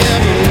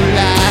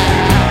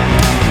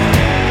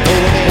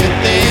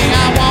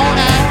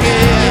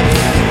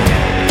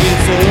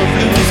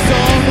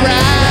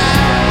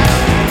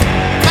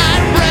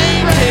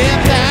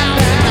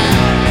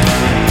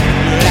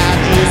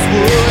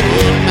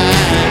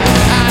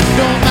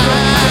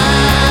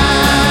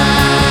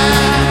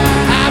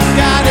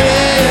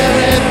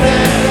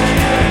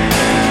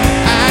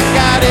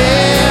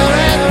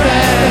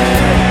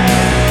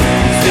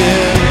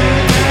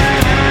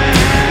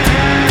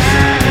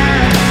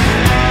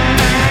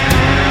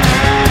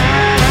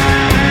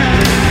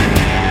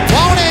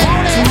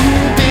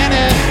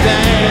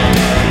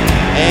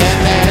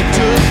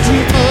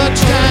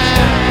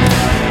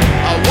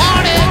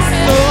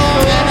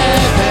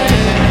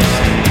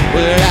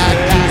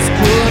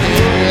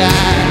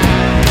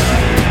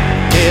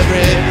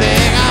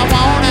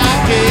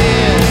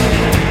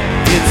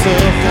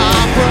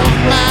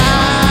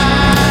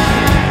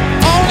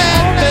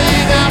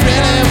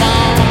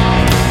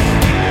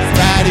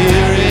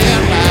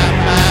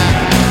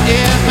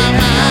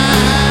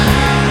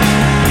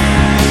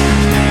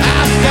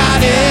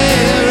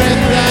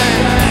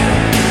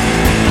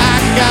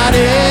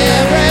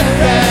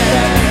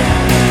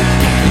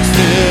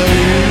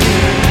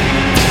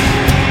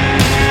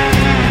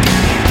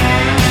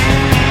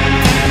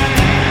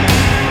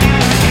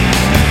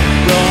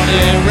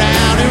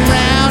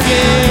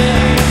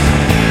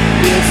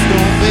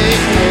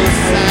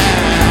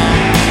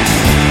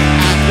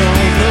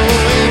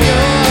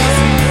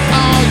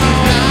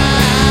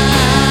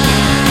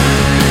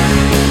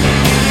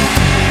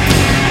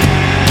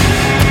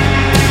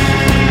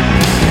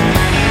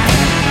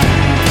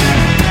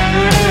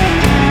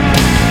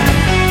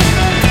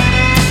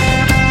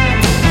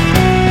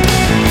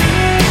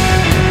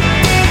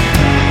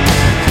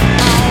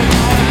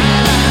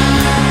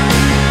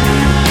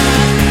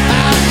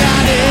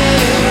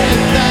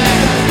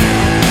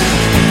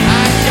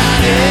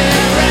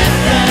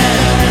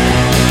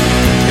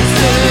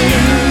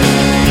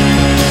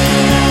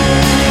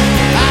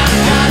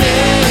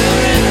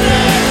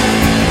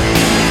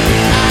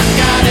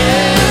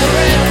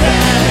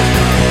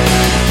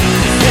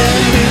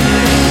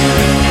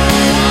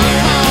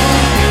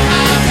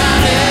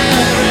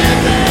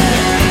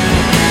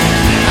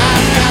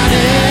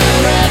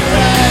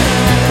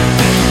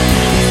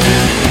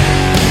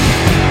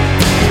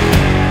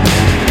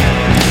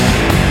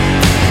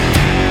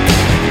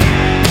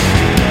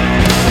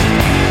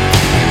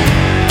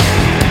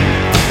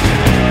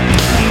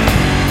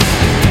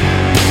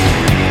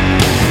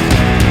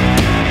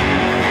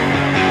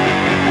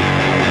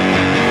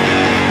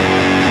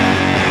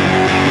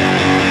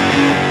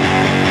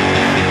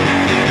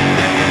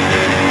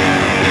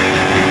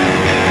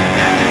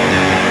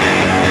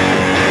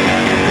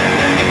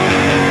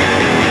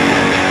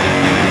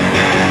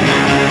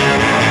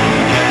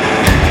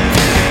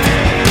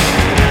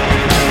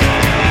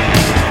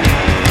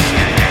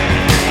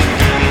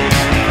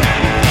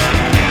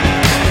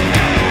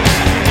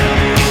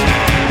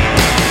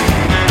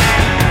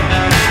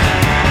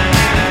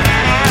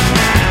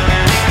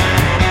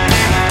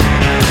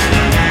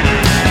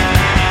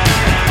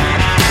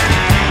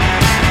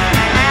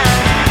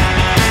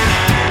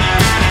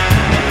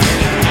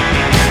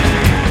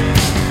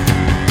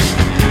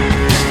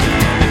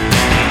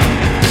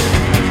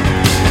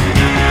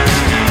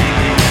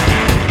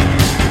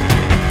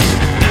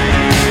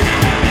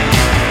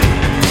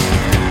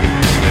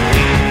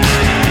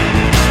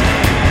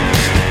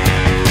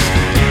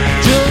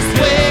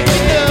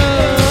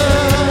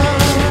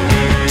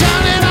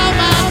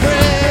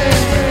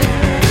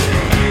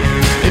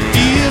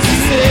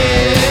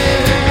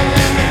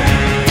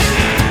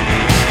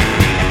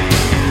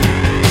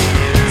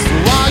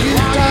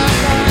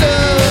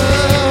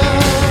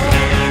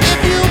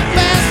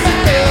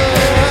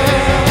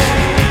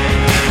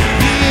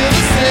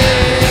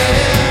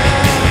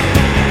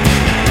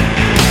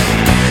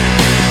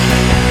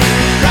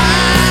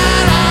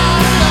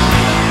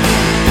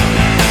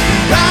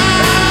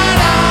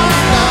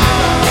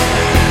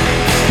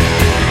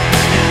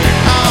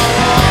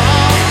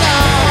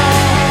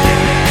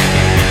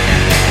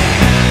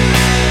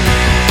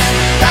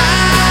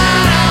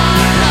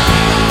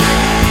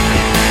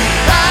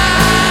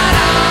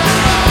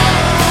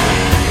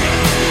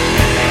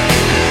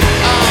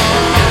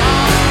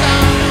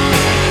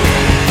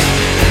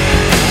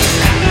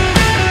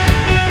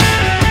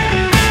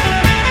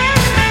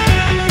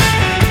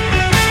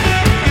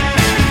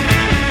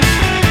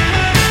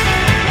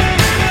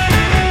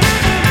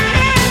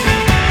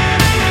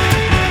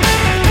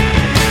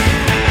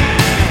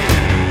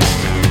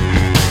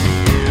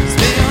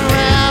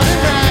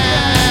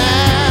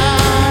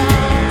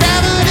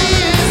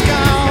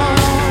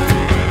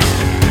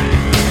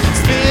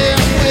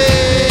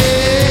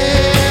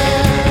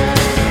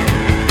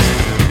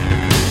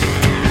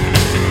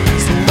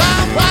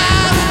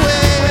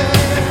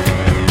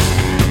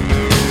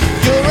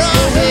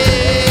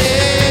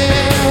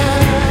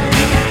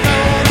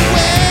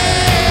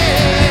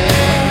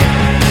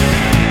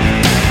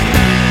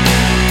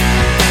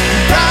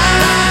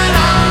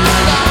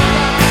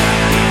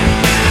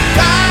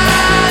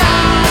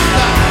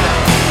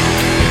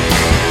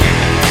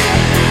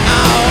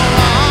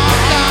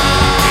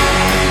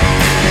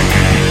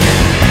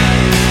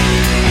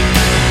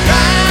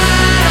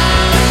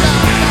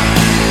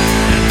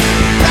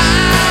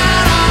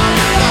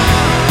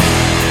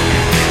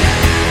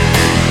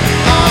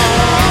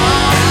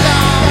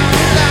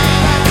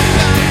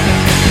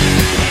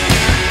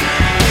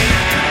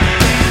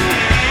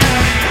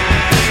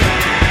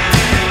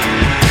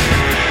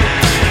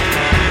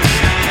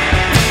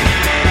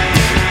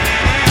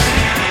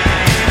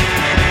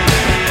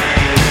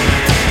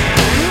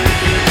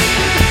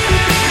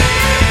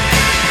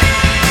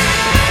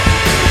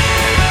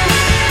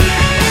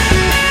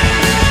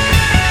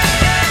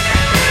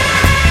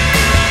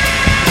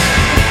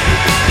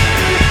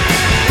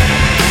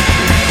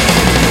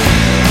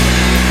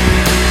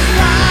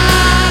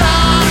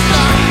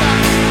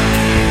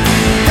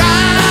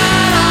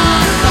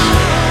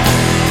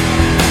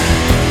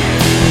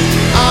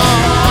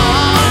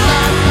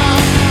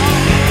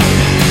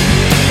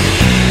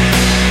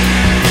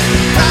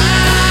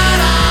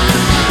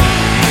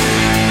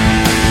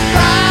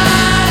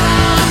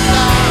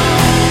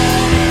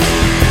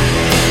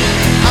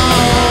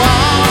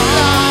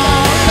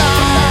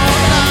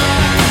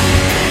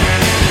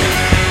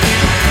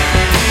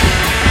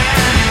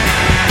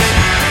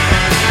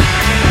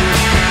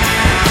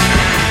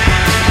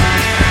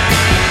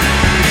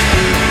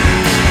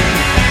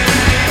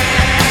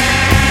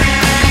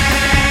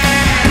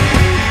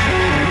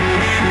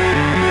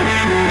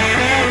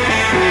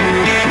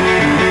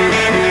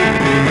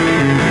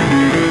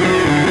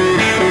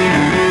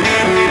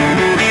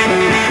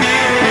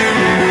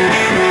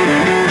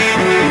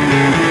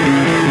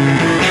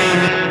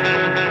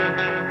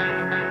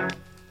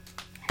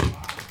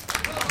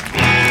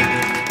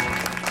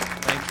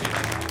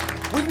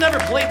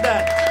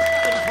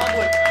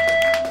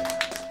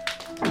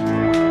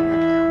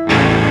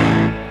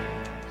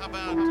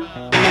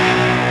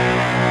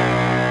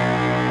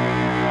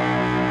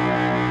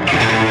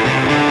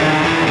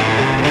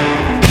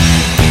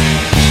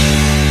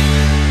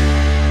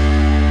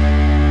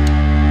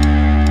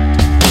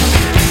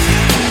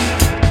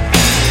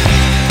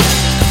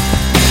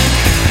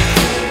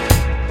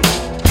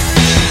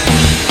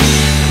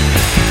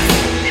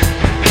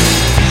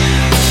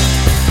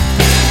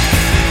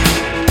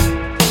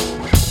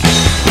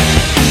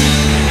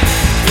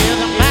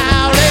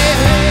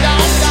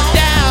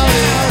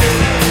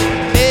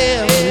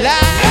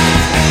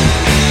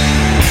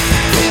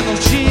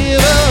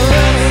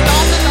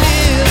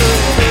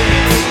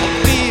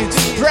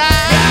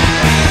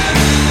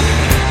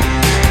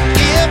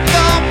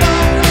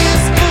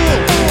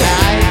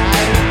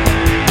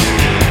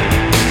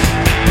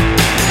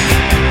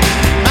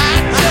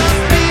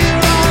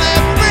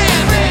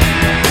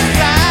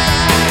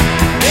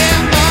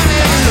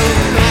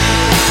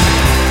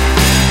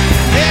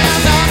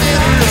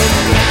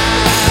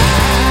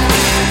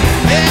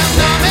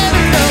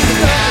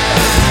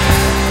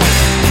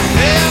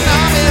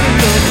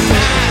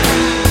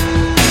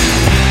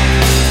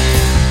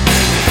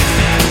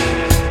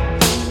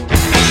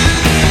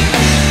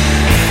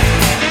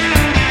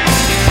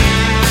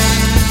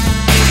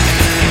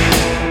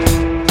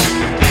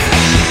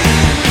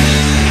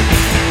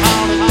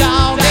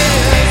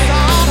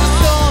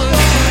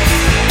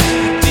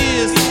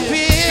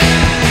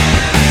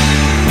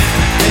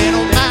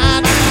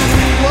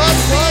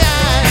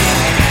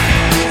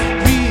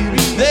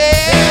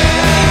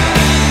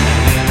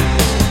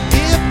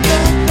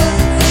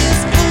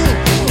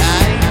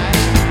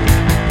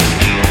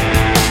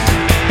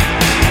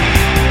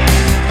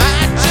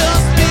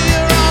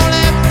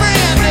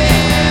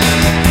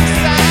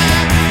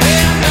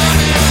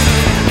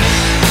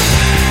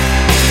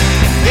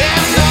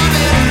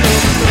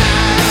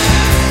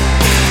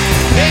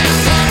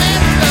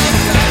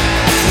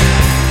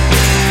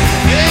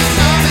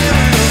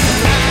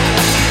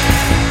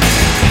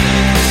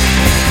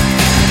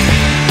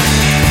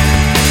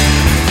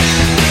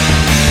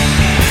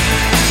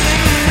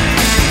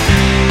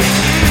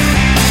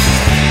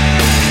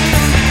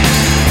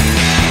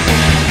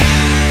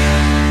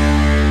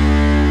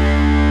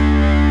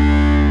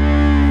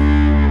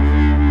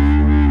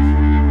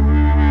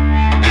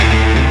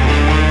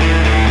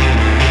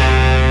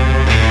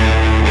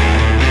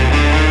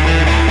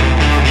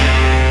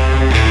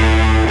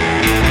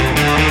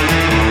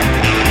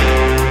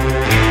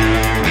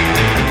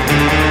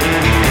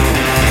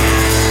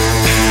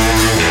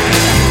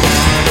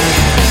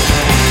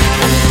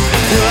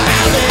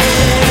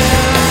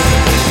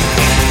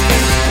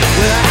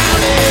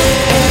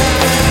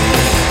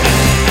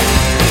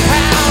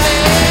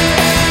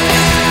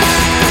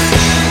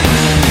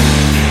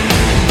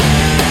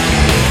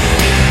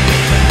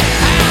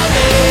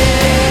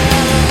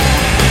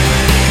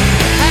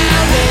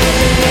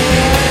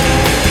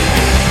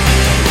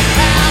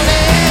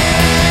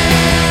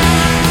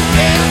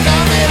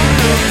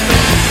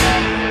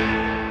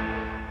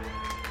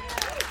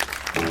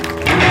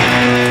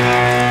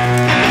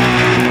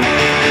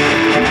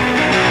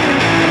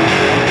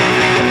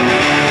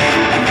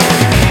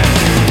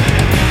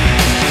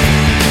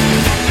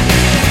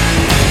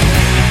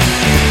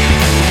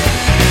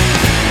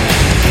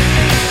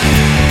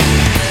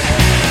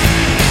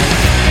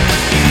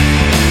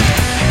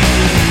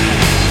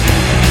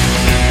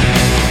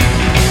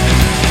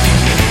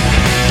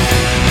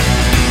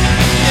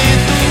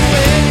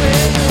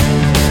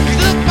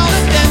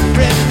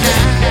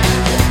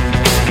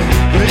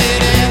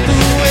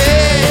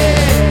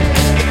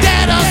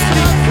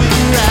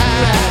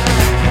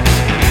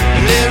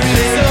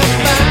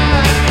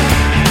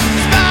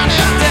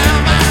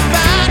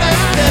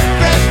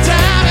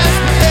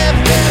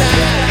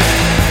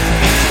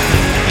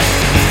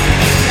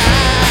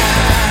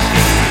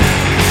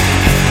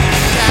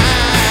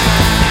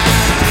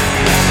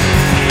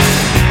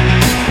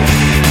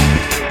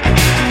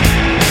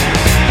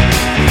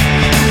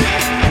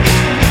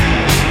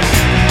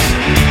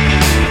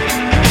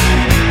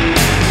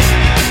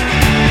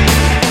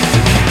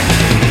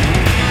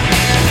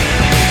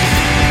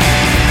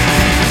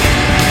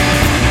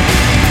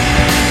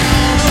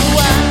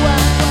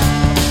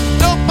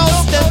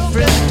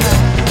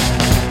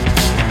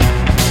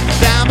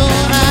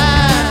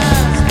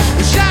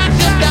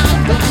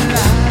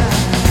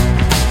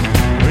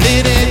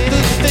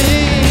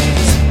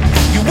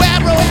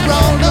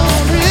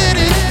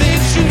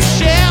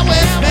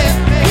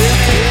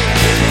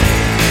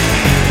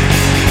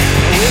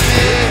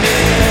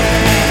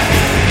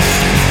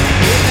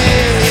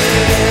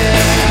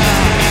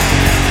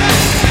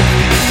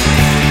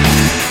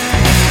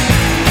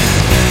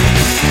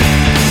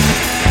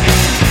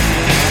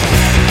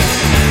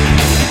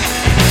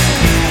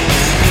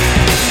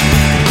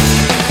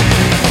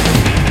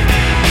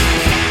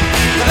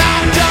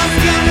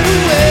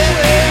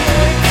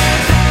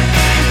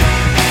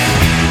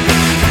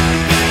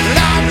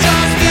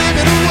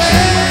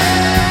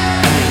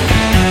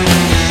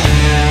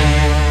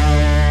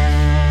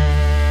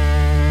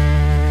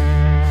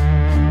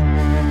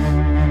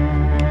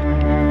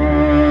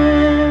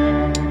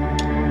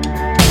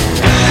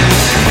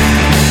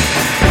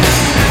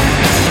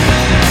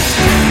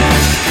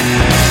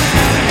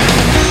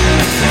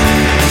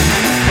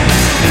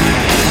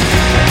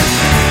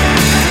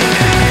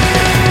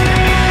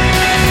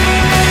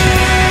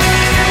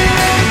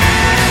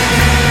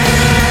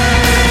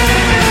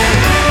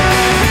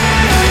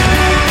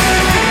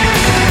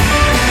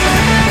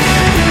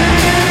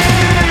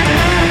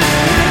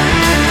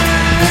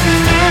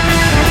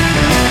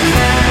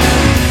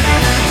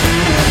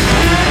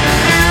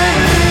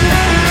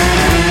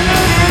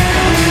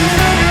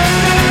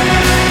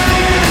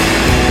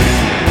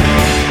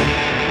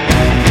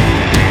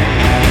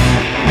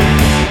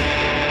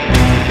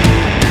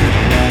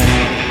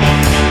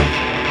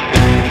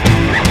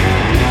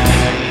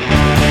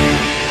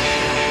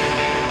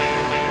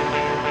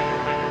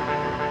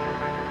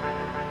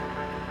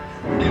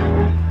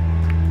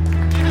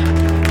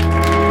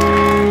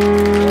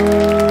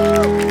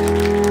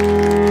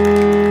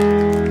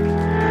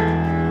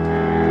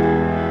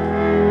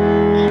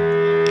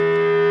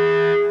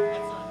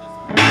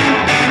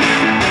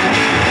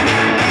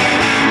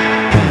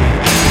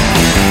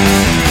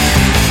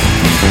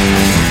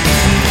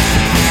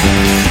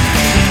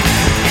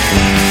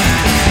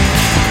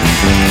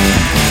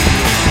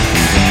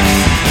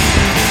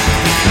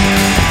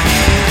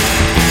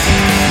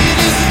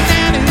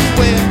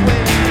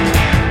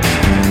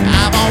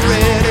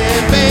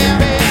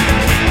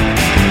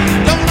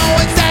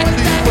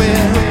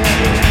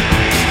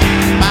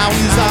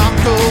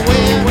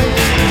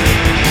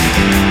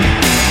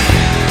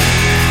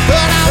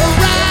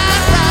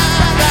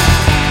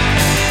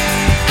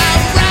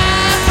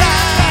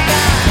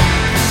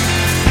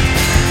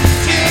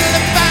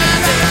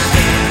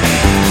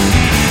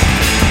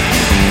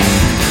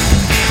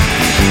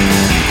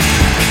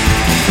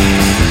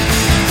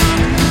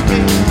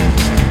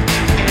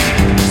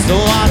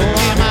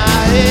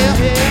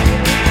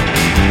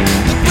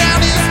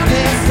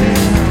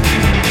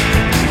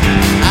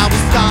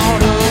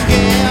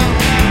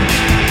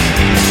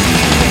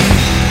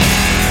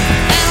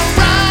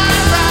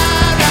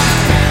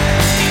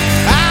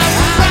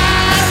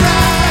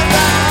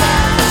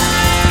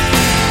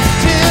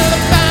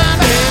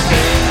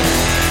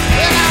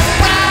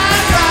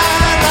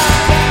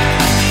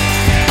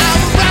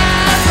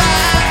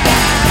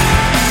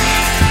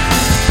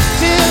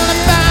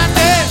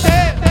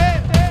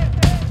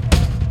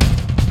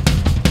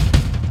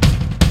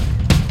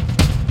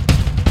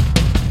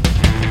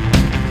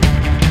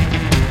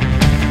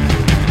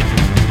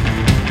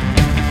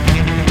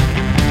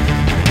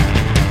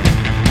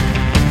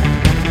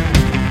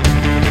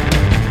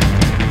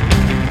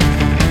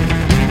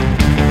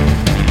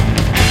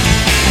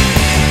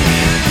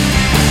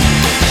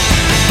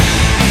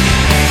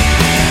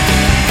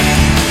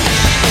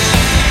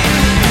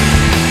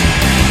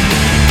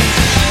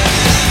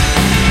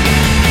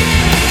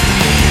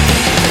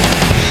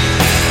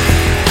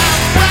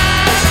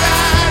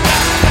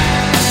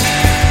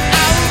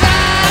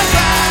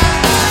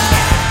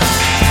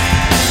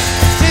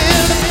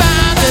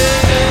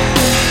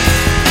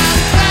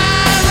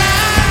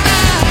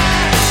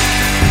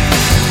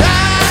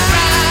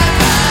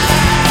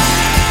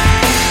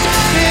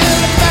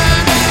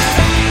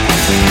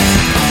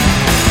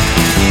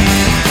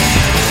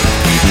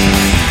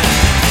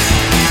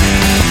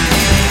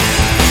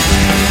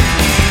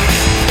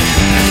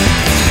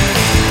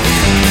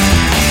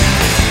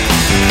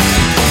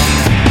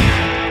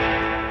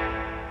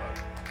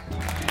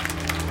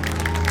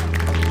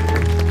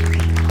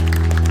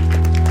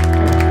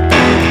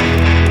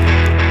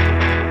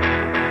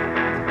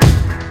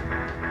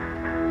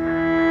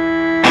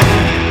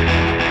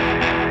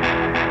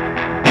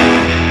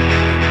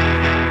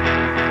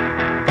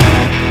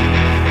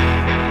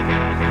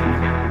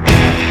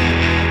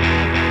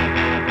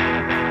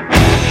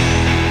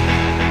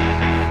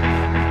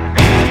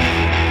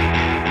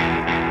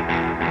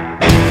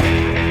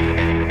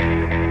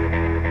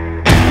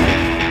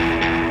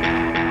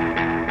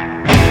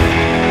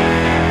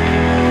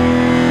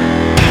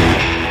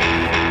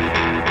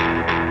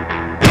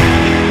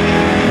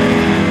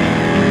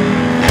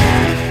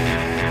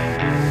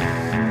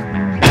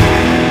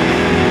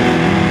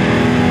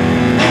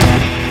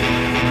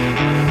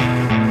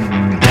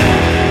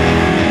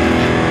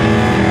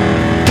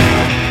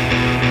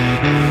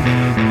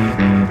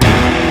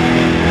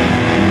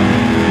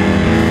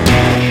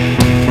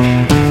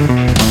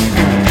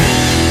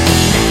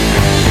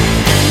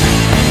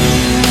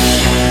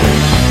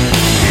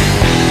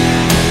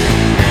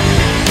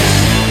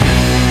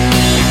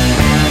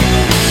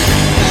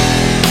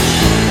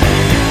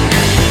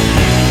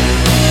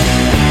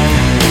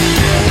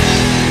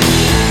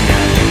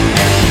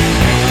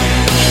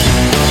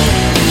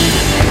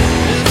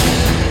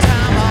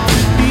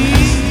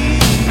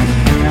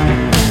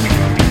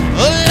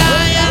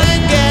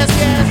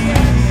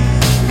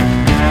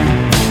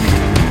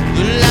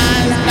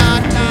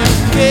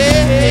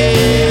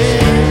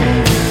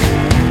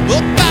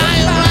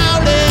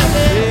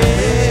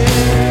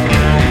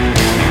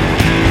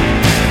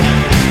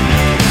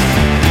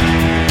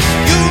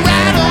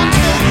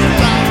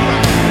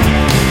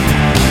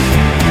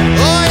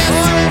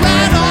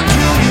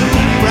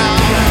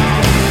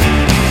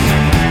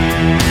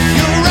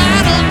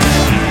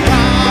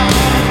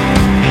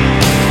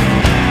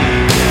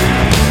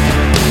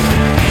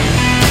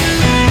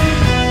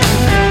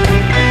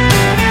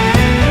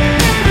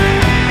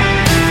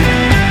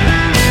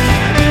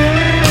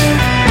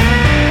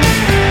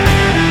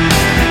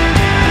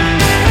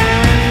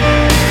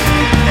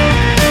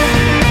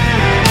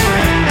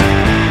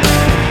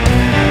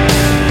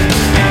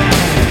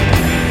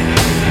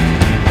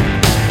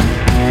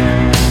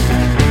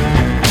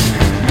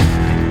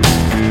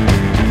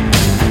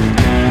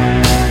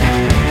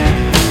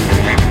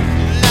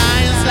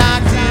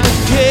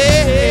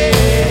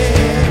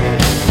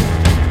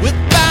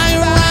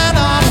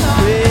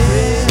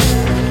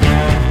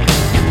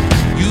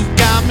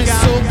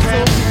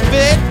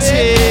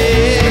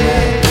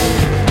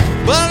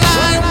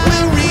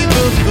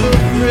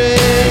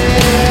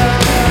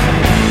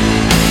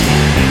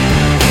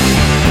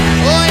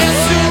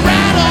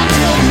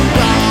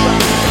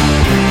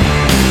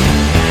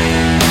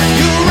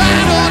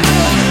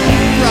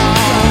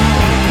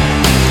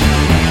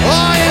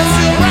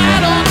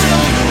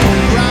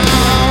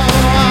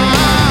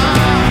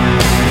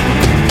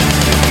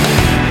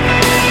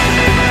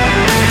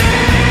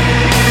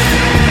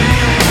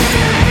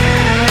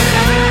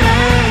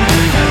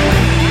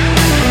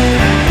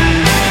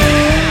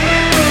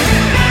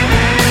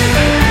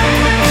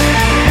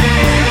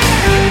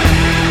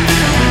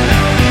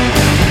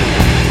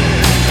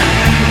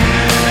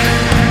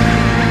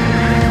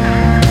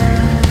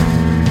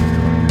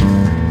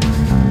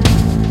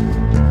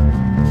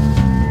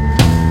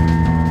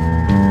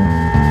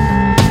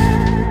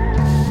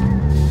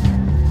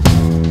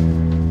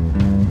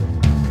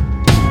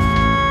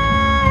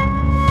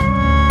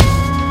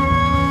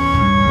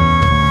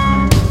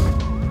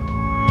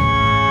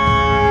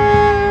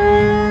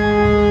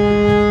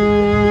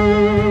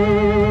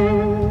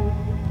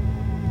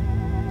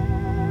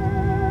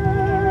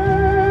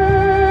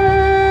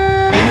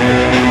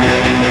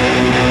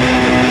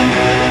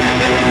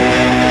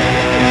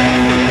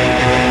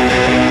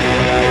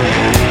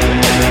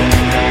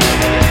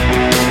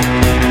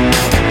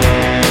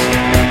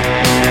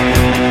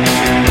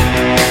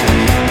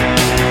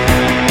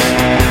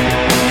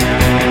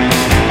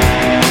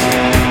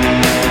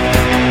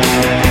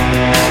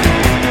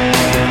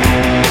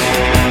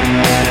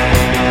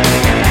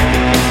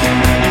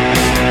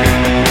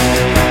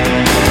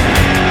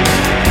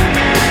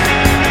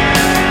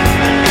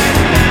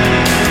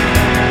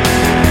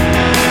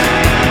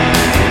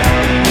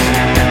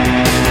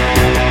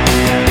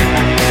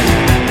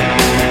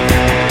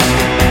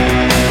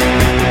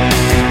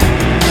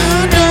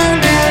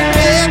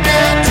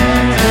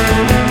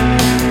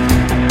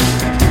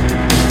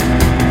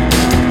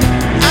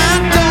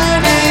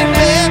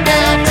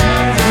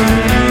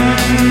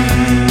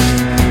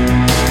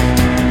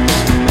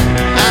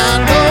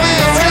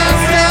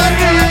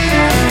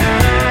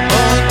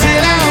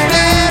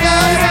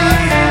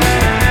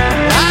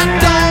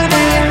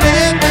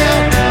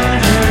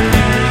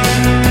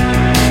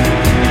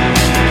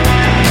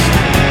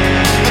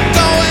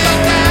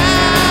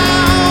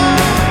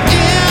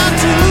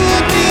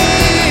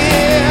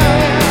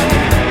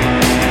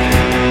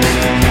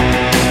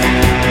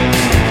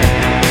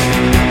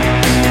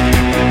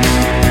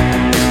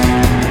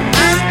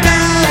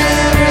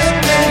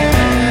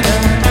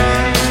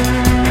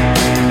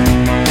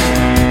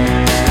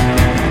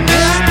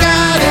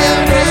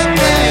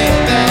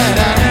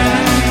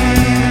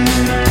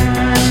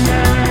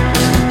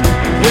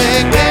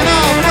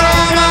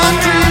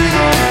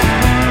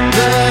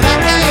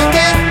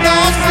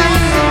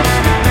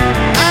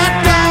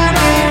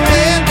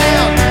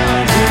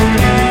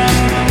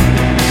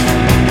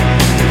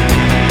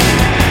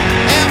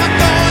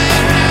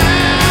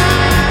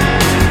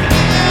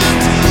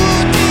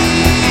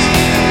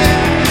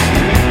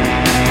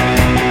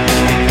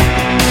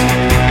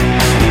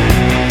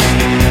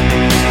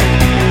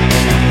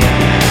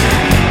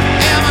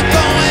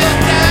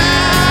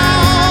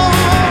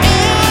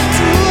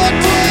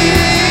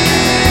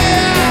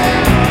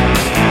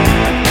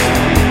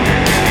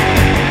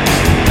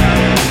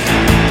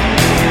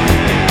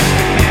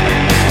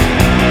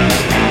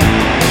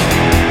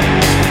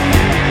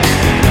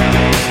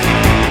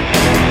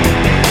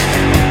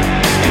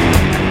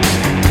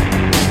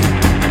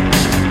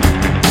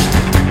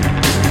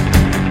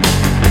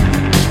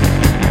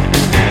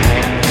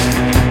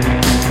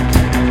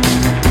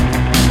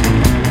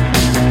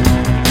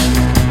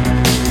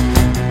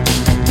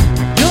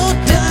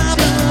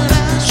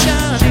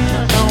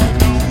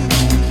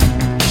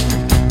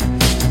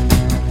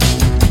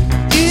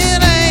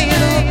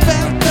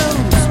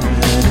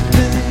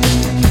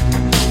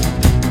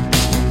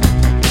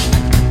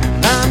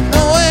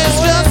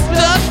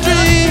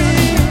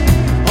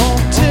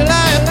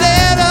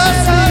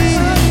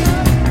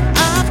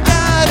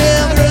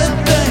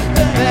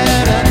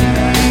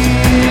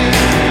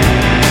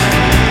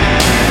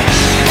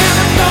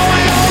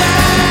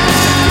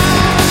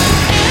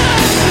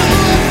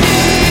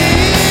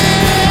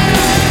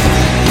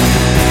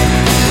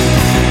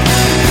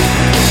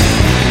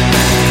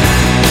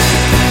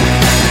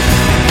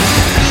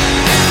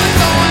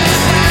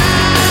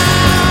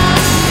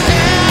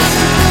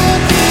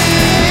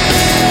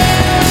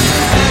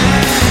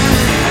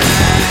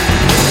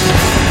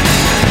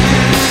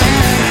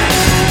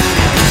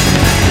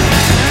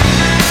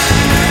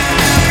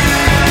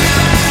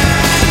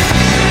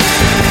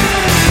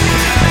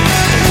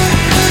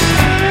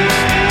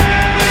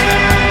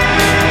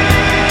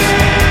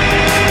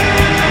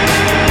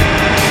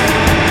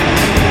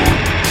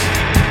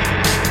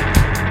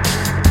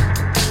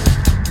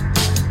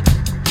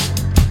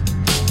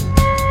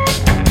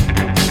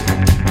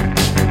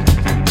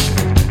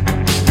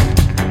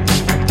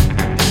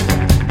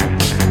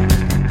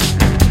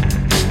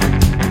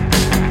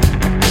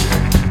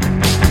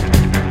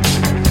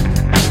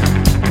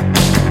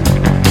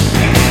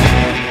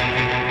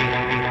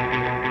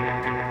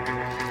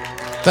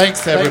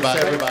Thanks,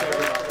 everybody.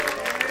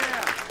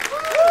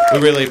 We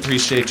really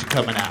appreciate you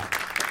coming out.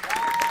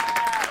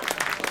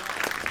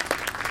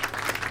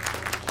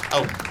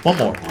 Oh, one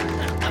more.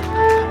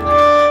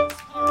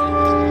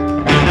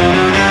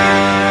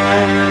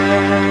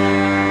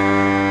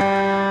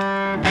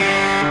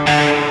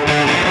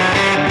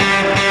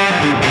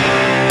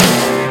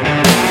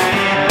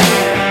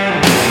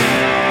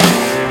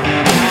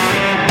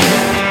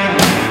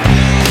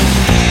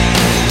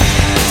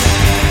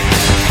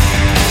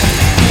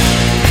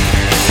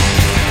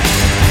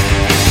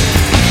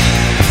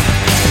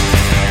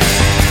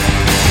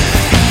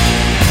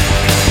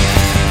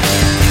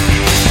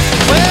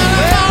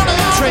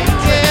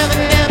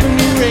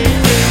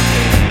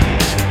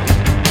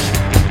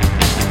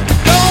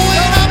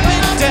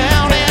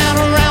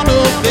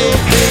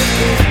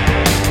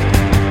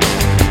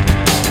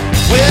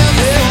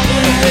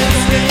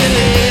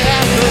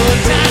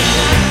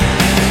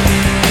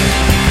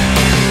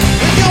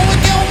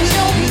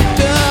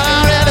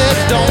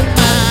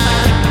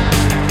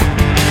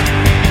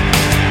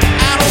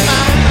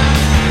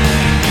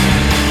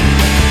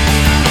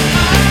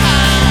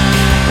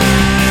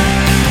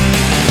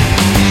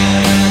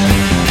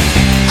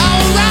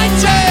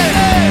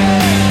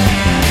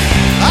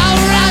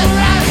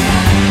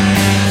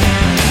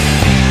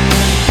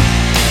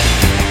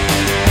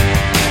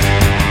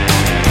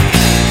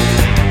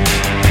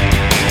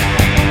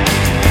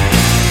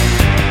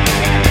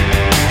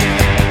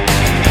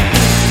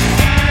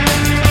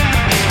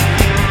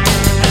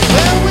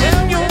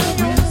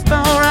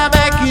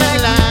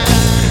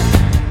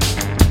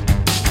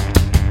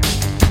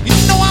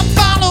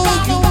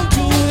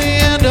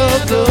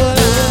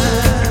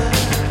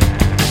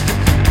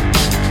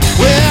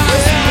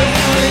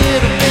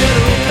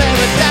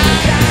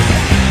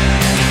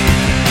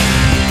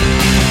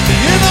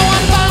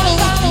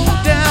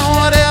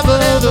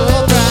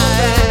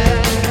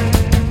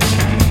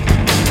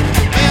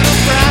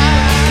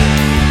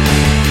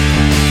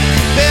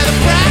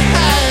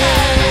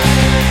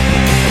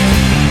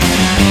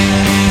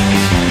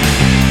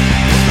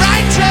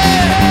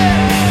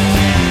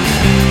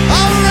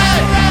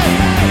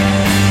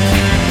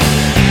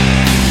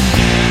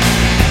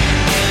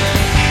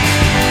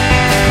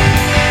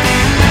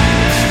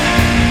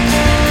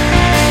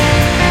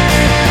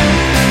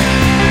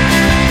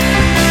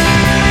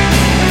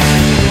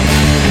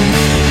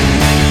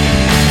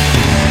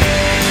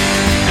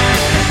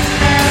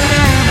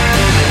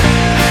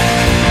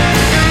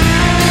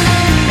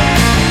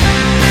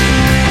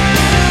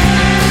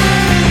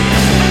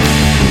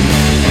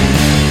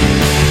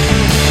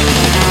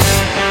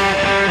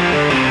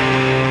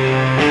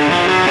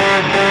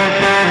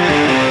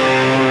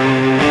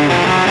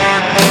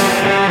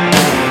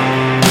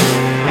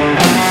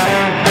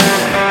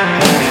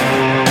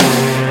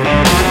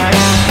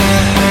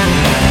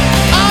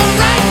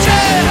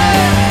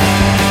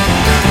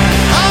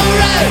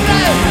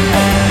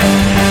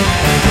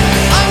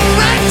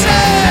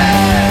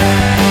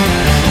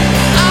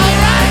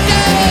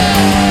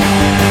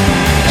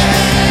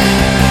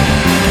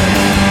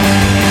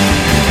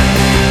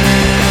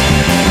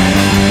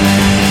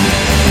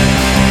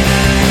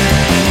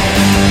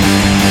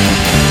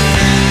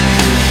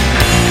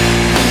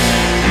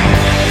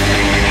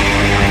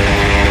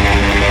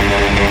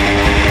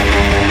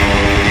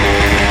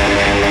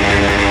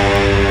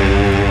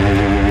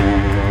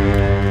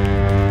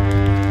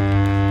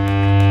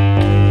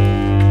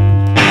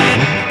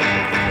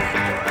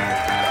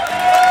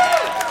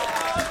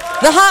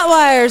 The Hot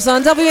Wires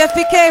on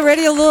WFPK,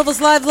 Radio Louisville's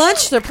Live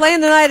Lunch. They're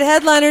playing tonight at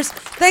Headliners.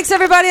 Thanks,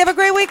 everybody. Have a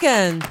great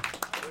weekend.